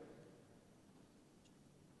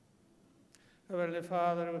 Heavenly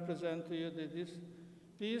Father, we present to you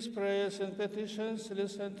these prayers and petitions.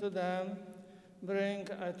 Listen to them. Bring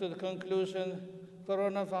to the conclusion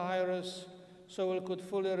coronavirus, so we could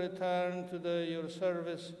fully return to your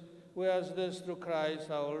service. We ask this through Christ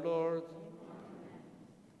our Lord.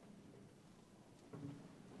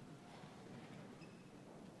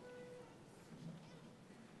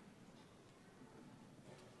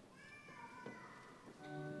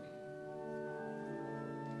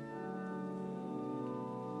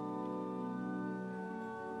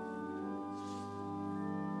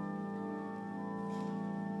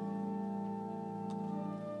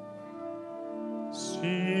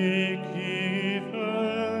 Seek ye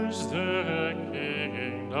first the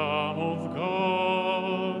kingdom of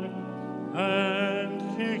God and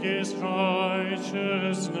his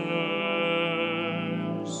righteousness,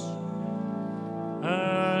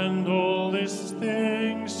 and all these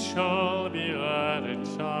things shall be added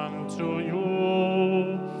unto you.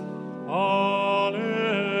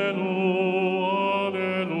 Alleluia,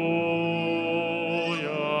 alleluia.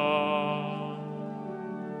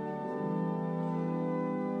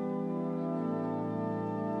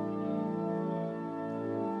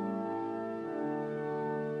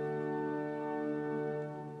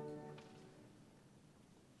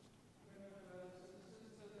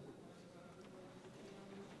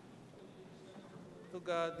 To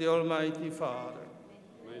God, the Almighty Father.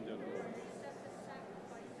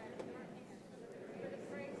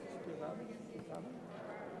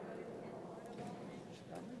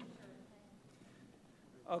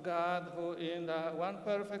 O God, who in the one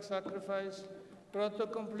perfect sacrifice brought to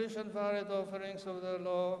completion varied offerings of the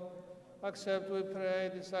law, accept, we pray,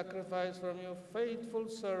 the sacrifice from your faithful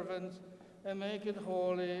servants and make it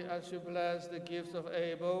holy as you bless the gifts of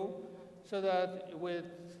Abel, so that with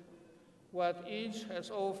what each has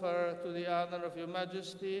offered to the honor of your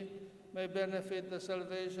majesty may benefit the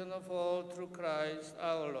salvation of all through Christ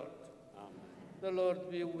our Lord. Amen. The Lord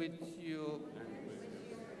be with you.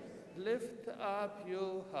 Lift up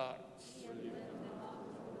your hearts.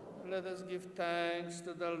 Let us give thanks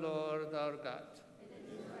to the Lord our God.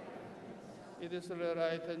 It is really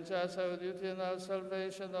right and just our duty and our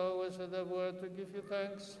salvation always and ever to give you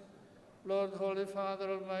thanks, Lord, Holy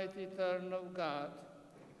Father, Almighty, eternal God.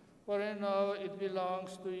 For I know it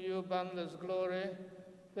belongs to you, boundless glory,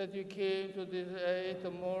 that you came to this age,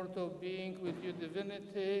 a mortal being with your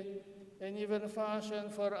divinity, and even fashion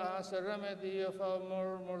for us a remedy of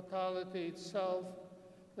our mortality itself,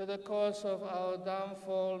 that the cause of our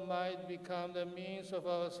downfall might become the means of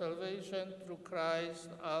our salvation through Christ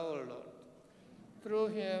our Lord. Through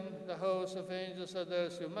him, the host of angels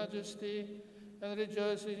adores your majesty and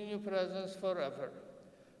rejoices in your presence forever.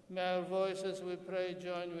 May our voices, we pray,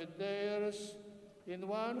 join with theirs in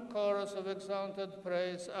one chorus of exalted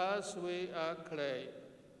praise as we acclaim.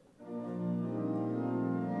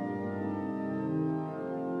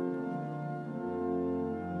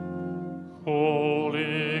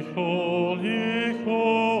 Holy, holy,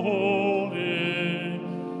 holy,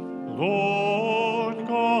 Lord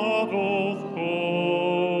God of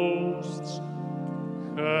hosts,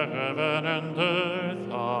 heaven and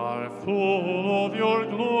earth are full of your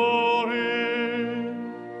glory.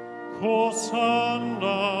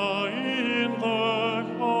 Hosanna in the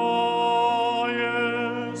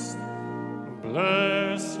highest.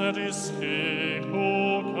 Blessed is he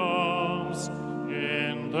who comes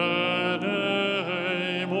in the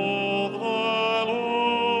name of the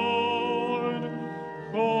Lord.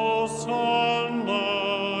 Hosanna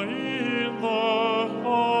in the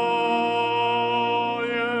highest.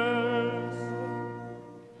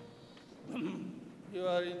 You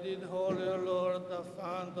are indeed holy, O Lord, the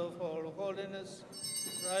fount of all holiness.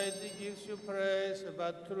 Rightly gives you praise,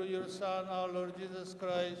 but through your Son, our Lord Jesus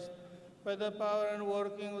Christ, by the power and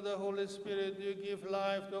working of the Holy Spirit, you give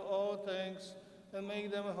life to all things and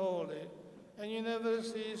make them holy. And you never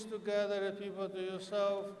cease to gather a people to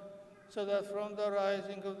yourself, so that from the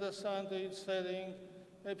rising of the sun to its setting,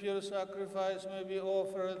 a pure sacrifice may be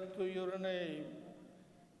offered to your name.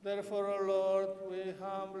 Therefore, O Lord, we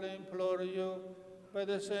humbly implore you, by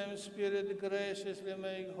the same Spirit graciously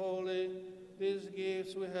make holy these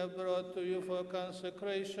gifts we have brought to you for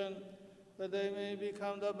consecration, that they may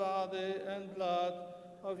become the body and blood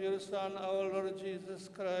of your Son, our Lord Jesus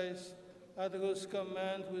Christ, at whose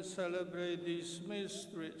command we celebrate these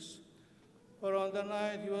mysteries. For on the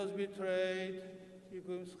night he was betrayed, he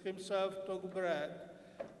himself took bread,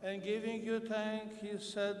 and giving you thanks, he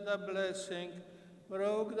said the blessing,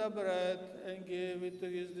 broke the bread, and gave it to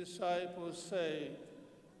his disciples, saying,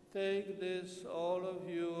 "Take this, all of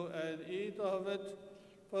you, and eat of it,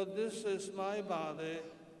 for this is my body,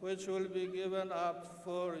 which will be given up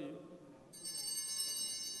for you."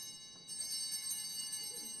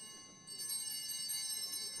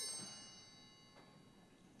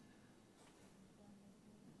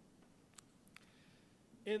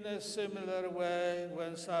 In a similar way,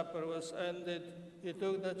 when supper was ended, he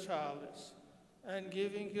took the chalice, and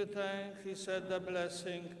giving you thanks, he said the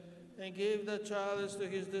blessing, and gave the chalice to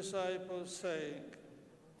his disciples, saying,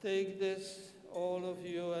 "Take this, all of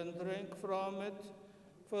you, and drink from it,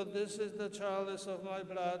 for this is the chalice of my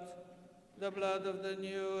blood, the blood of the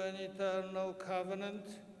new and eternal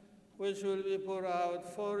covenant, which will be poured out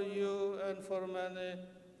for you and for many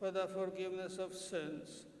for the forgiveness of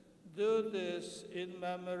sins. Do this in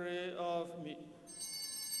memory of me."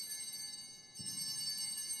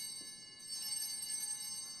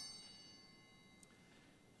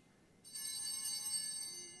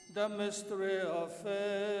 The mystery of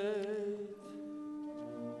faith.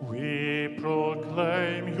 We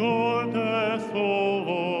proclaim your death, O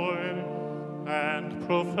Lord, and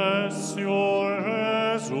profess your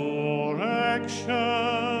resurrection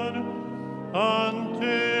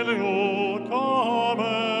until you come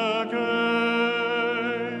again.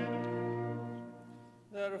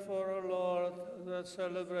 Therefore, O Lord, that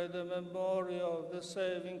celebrate the memorial of the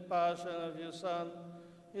saving passion of your Son,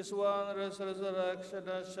 his wondrous resurrection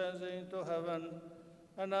ascending into heaven,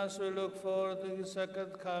 and as we look forward to his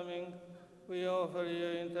second coming, we offer you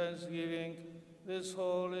in thanksgiving this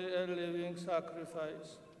holy and living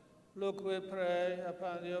sacrifice. Look, we pray,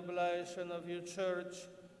 upon the oblation of your church,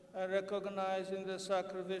 and recognizing the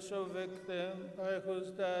sacrificial victim by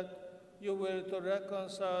whose death you will to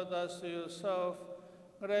reconcile us to yourself,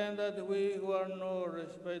 grant that we who are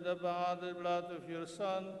nourished by the body and blood of your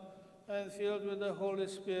Son and filled with the Holy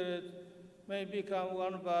Spirit may become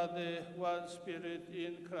one body, one spirit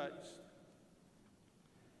in Christ.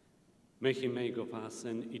 May he make of us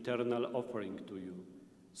an eternal offering to you,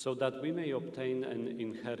 so that we may obtain an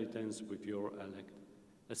inheritance with your elect,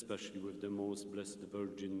 especially with the most blessed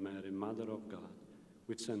Virgin Mary, Mother of God,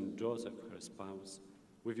 with Saint Joseph, her spouse,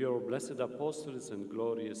 with your blessed apostles and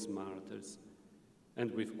glorious martyrs,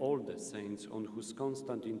 and with all the saints on whose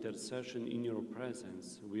constant intercession in your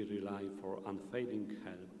presence we rely for unfailing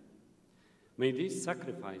help. May this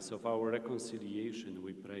sacrifice of our reconciliation,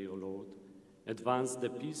 we pray, O Lord, advance the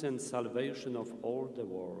peace and salvation of all the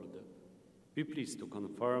world. Be pleased to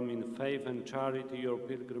confirm in faith and charity your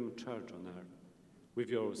pilgrim church on earth, with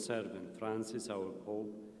your servant Francis, our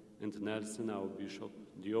Pope, and Nelson, our Bishop,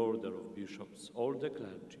 the order of bishops, all the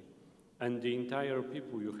clergy, and the entire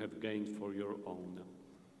people you have gained for your own.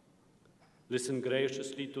 Listen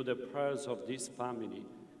graciously to the prayers of this family,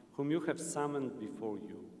 whom you have summoned before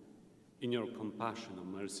you. In your compassion, O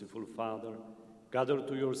merciful Father, gather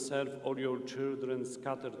to yourself all your children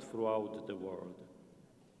scattered throughout the world.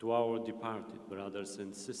 To our departed brothers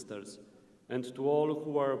and sisters, and to all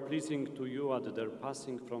who are pleasing to you at their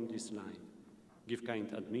passing from this life, give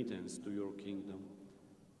kind admittance to your kingdom.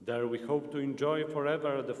 There we hope to enjoy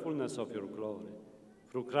forever the fullness of your glory.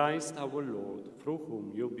 Through Christ our Lord, through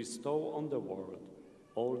whom you bestow on the world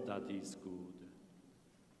all that is good.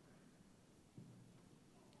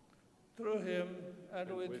 Through him,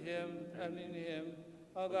 and with him, and in him,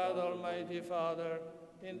 O God, Almighty Father,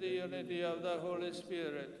 in the unity of the Holy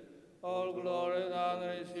Spirit, all glory and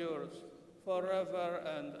honor is yours, forever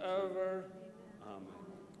and ever.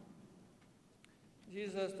 Amen.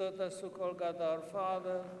 Jesus taught us to call God our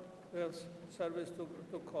Father. We have service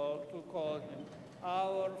to call him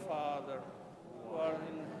our Father, who art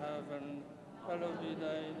in heaven. Hallowed be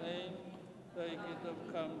thy name. Thy kingdom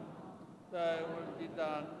come, thy will be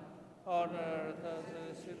done, on earth as it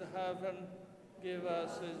is in heaven. Give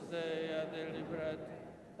us this day our daily bread,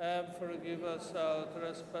 and forgive us our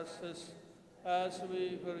trespasses, as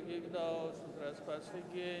we forgive those who trespass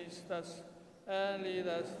against us. And lead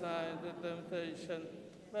us not into temptation,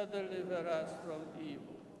 but deliver us from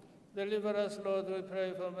evil. Deliver us, Lord, we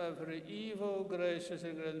pray, from every evil, gracious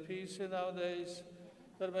and grant peace in our days,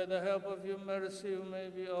 that by the help of your mercy we may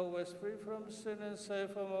be always free from sin and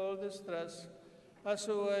safe from all distress, as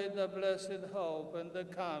we await the blessed hope and the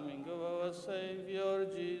coming of our Savior,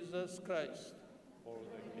 Jesus Christ.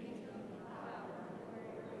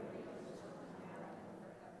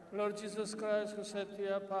 Lord Jesus Christ, who said to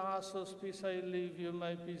the apostles, "Peace I leave you,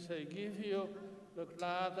 my peace I give you," look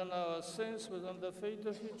not on our sins, but on the faith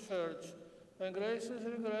of your church, and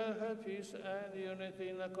graciously grant her peace and unity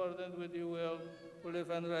in accordance with your will, who live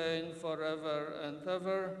and reign forever and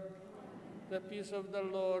ever. The peace of the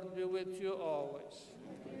Lord be with you always.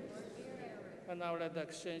 And now let us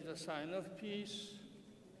exchange the sign of peace.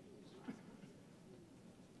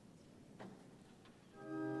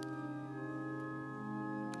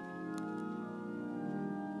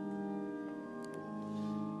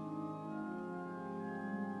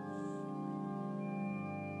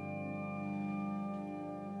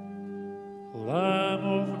 Lamb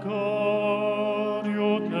of God,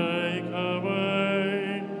 you take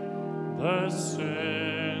away the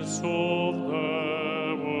sins of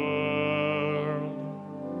the world.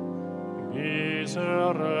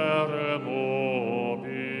 Miserere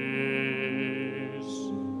nobis,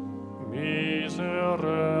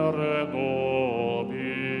 miserere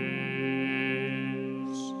nobis.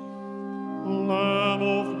 Lamb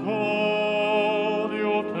of God,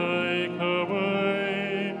 you take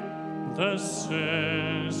away the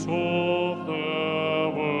sins of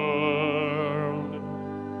the world.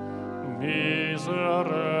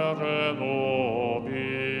 Miserere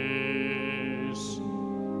nobis,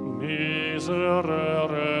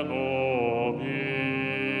 miserere nobis.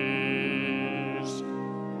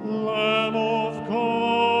 Lamb of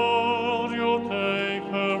God, you take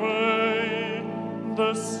away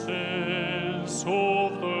the sins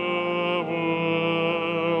of the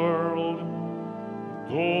world.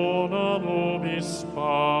 Dona nobis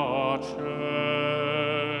pacem,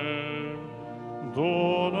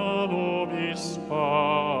 dona nobis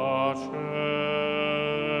pacem.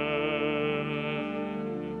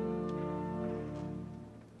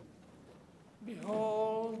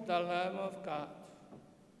 Behold the Lamb of God.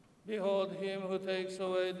 Behold him who takes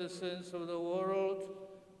away the sins of the world.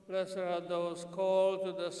 Blessed are those called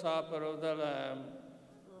to the supper of the Lamb.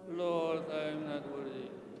 Lord, I am not worthy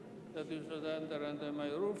that you should enter under my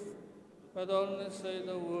roof, but only say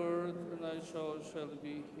the word, and my soul shall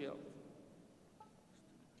be healed.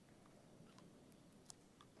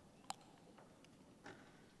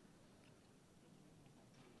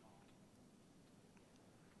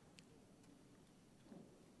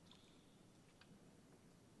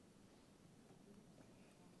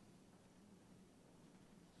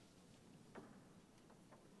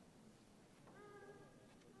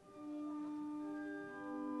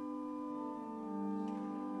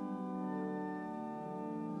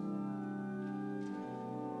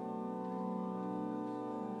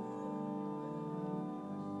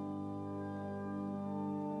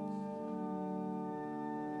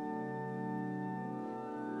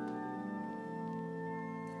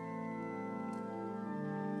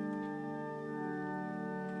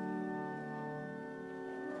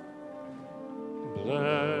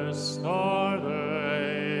 Blessed are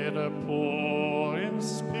they, the poor in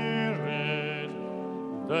spirit,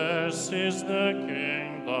 theirs is the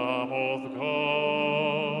kingdom of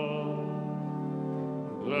God.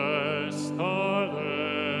 Blessed are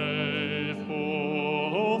they,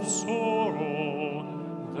 full of sorrow,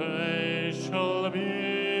 they shall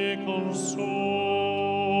be consoled.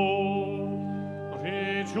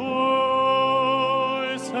 Rejoice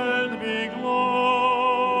and be glad.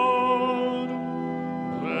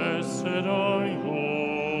 Blessed are you,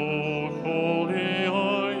 holy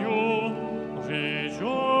are you. Rejoice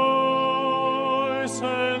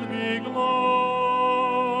and be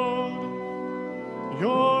glad.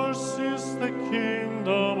 Yours is the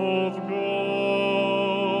kingdom of God.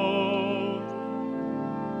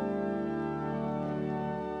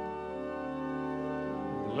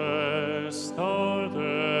 Blessed are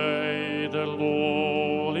they, the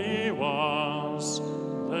lowly ones,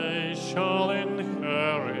 they shall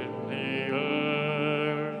inherit the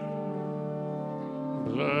earth.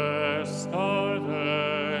 Blessed are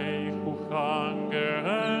they who hunger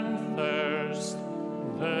and thirst,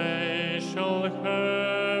 they shall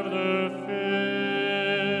have their fill.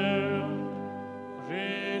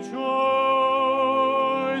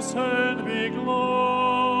 Rejoice and be glad.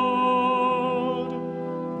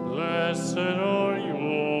 Blessed are you,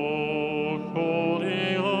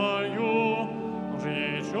 holy are you.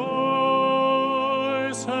 Rejoice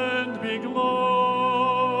and be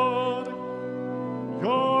glad.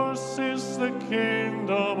 Yours is the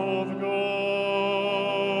kingdom of God.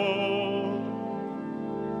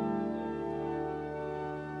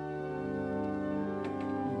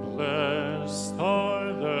 Blessed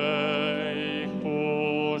are they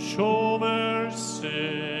who show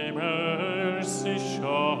mercy, mercy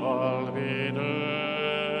shall be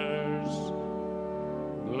theirs.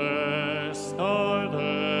 Blessed are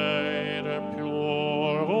they, the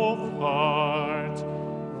pure of heart,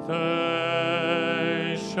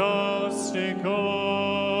 they shall see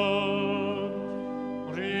God.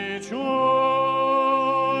 Rejoice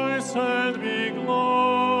and be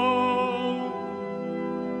glad.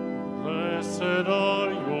 Blessed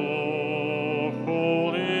are you,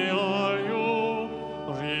 holy are you.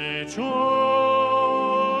 Rejoice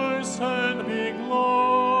and be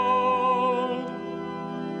glad.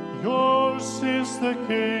 Yours is the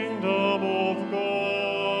kingdom of God.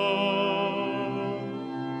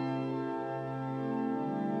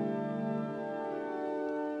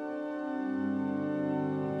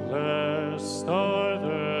 Blessed are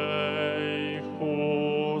they who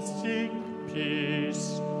seek peace,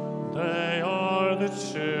 they are the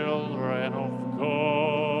children of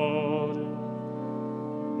God.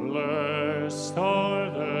 Blessed are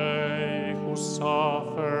they who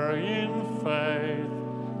suffer in faith,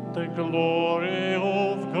 the glory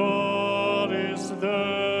of God is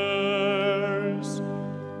theirs.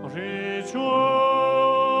 Rejoice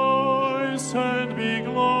and be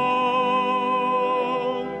glad.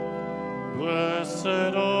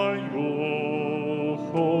 Blessed are you,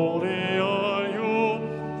 holy are you.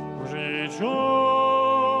 Rejoice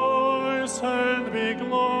and be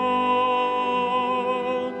glad.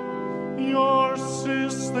 Yours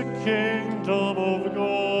is the kingdom of God.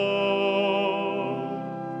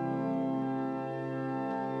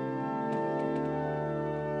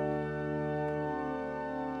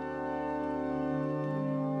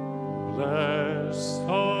 Blessed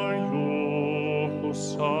are you who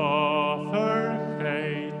suffer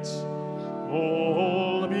hate,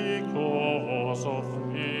 all because of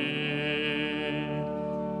me.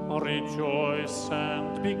 Rejoice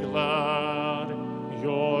and be glad,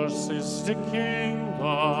 yours is the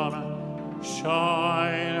kingdom.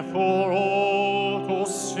 Shine for all to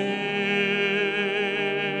see.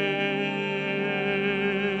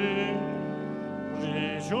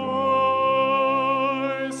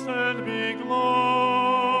 Rejoice and be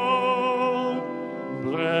glad.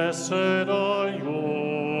 Blessed are you,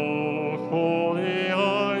 holy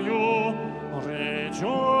are you.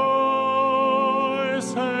 Rejoice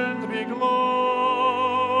and be glad.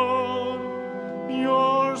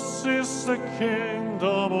 Yours is the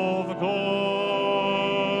kingdom of God.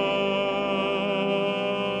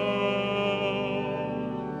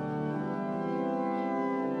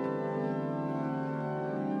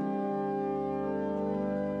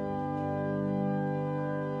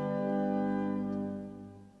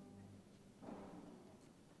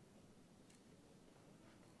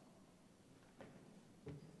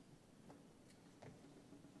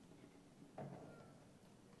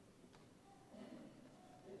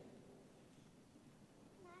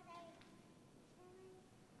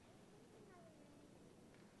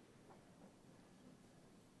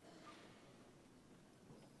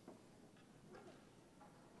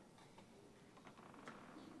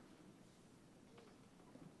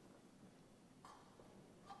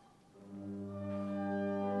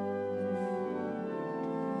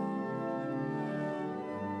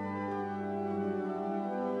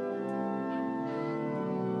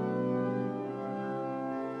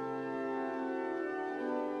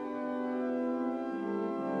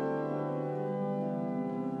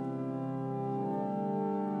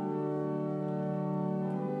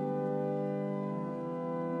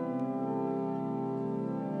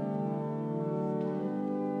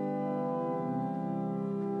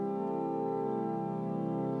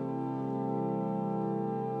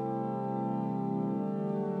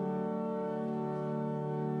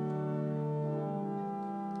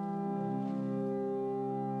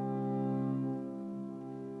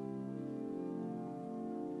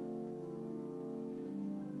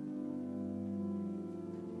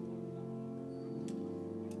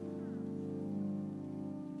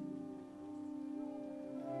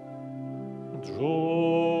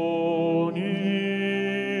 Draw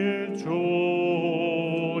near, take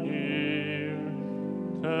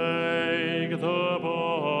the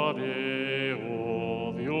body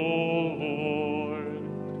of your Lord.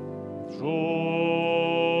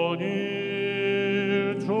 Draw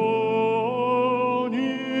near,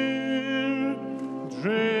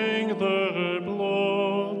 drink the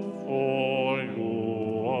blood for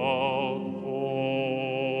you outpoured.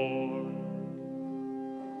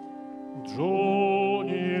 Draw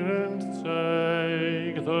near and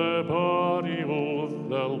take the body of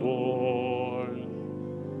the Lord,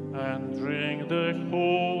 and drink the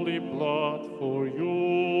holy blood for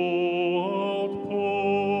you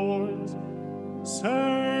outpoured,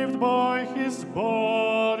 saved by his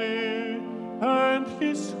body and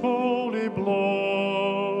his holy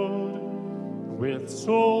blood. With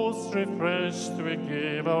souls refreshed, we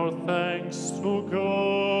give our thanks to God.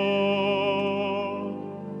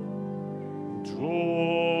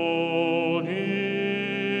 Draw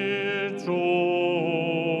near,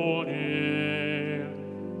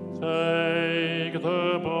 take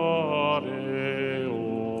the body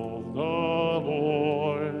of the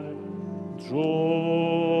Lord.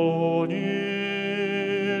 Draw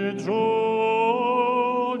near,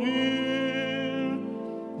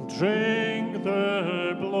 drink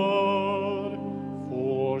the blood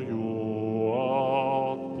for you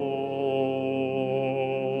outpoured.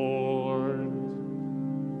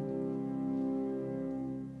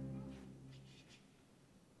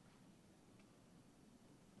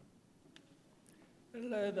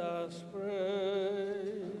 Let us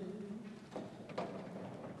pray.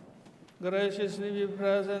 Graciously be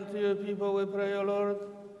present to your people, we pray, O Lord,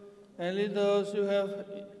 and lead those you have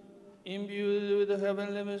imbued with the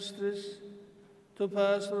heavenly mysteries to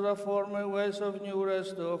pass through the former ways of new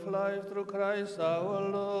rest of life through Christ our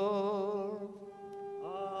Lord.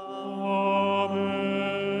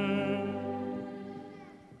 Amen.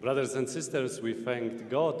 Brothers and sisters, we thanked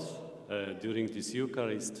God during this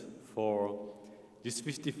Eucharist for these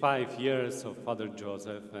 55 years of Father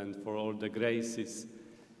Joseph and for all the graces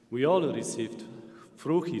we all received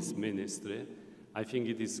through his ministry. I think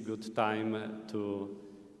it is a good time to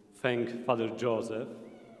thank Father Joseph.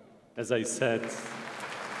 As I said,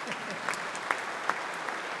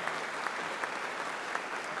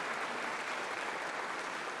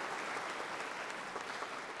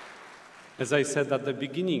 at the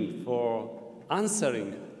beginning, for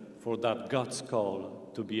answering for that God's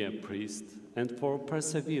call to be a priest and for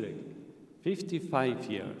persevering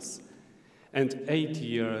 55 years and 8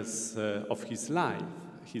 years of his life.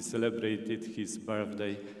 He celebrated his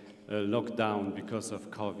birthday lockdown because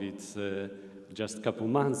of COVID just a couple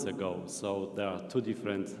months ago, so there are two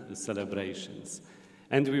different celebrations.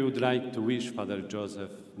 And we would like to wish Father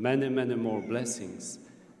Joseph many, many more blessings,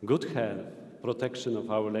 good health, protection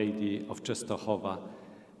of Our Lady of Czestochowa,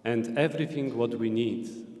 and everything what we need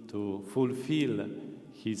to fulfill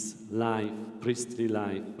his life, priestly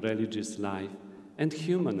life, religious life, and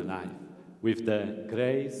human life with the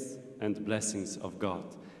grace and blessings of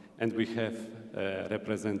God. And we have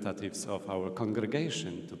representatives of our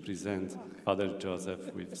congregation to present Father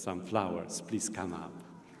Joseph with some flowers. Please come up.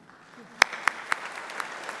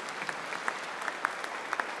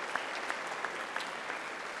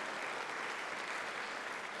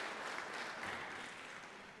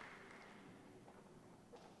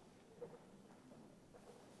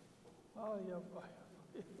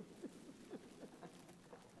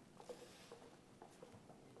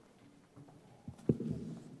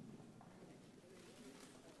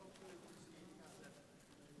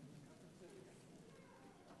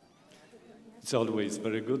 It's always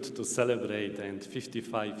very good to celebrate, and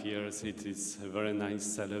 55 years, it is a very nice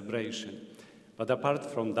celebration. But apart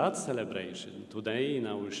from that celebration, today in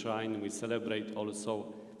our shrine we celebrate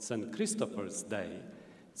also St. Christopher's Day.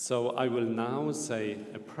 So I will now say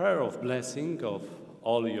a prayer of blessing of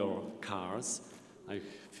all your cars. I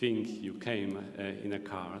think you came in a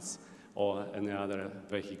cars or any other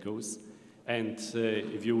vehicles. And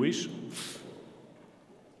if you wish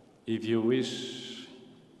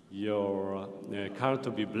your car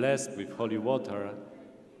to be blessed with holy water,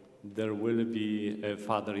 there will be a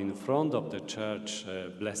father in front of the church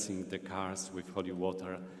blessing the cars with holy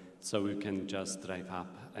water, so you can just drive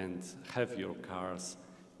up and have your cars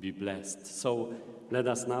be blessed. So let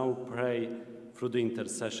us now pray through the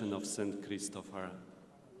intercession of St. Christopher.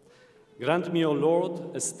 Grant me, O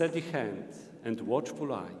Lord, a steady hand and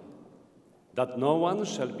watchful eye, that no one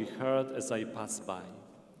shall be hurt as I pass by.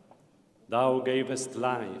 Thou gavest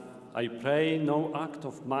life, I pray no act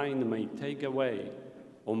of mine may take away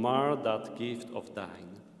or mar that gift of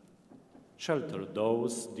thine. Shelter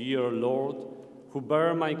those, dear Lord, who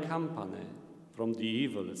bear my company from the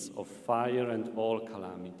evils of fire and all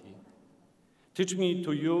calamity. Teach me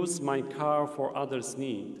to use my care for others'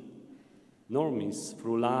 need, nor miss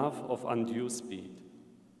through love of undue speed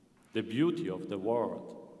the beauty of the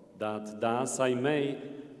world, that thus I may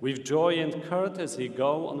with joy and courtesy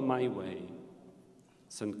go on my way.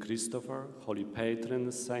 Saint Christopher, holy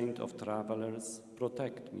patron saint of travelers,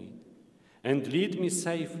 protect me and lead me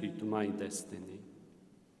safely to my destiny.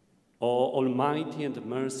 O almighty and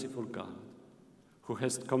merciful God, who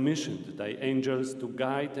hast commissioned thy angels to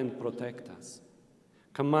guide and protect us,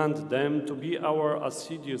 command them to be our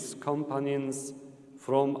assiduous companions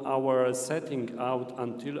from our setting out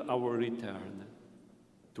until our return,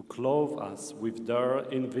 to clothe us with their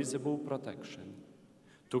invisible protection,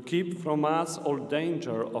 to keep from us all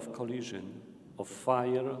danger of collision, of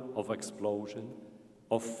fire, of explosion,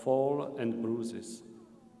 of fall and bruises,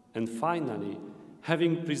 and finally,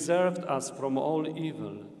 having preserved us from all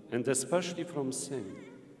evil, and especially from sin,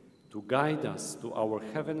 to guide us to our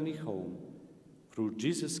heavenly home, through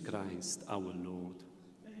Jesus Christ our Lord.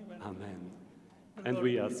 Amen. Amen. And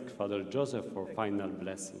we ask Father Joseph for final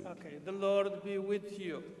blessing. Okay, the Lord be with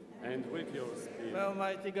you. And with your spirit. May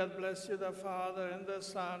Almighty God bless you, the Father, and the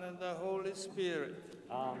Son, and the Holy Spirit.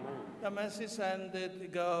 Amen. The Mass is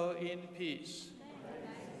ended. Go in peace.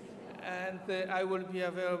 And I will be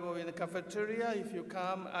available in the cafeteria. If you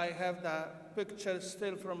come, I have the picture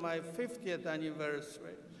still from my 50th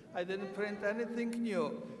anniversary. I didn't print anything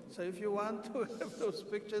new. So if you want to have those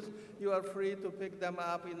pictures, you are free to pick them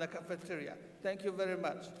up in the cafeteria. Thank you very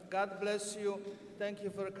much. God bless you. Thank you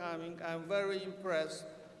for coming. I'm very impressed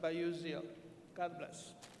by your zeal. God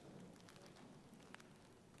bless.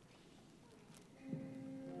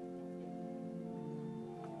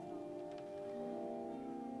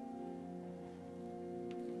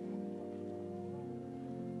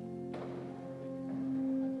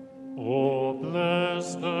 Oh,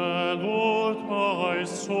 bless the Lord, my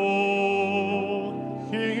soul.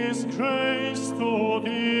 His grace to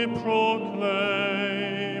thee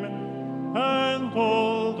proclaim, and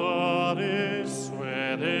all that is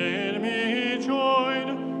within me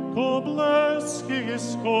join to bless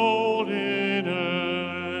his holy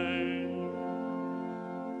name.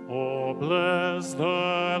 Oh, bless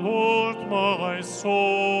the Lord, my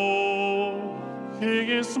soul.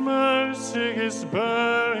 His mercy is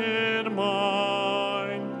bear in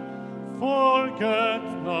mind. Forget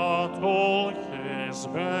not all his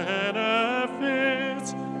benefits,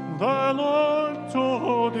 the Lord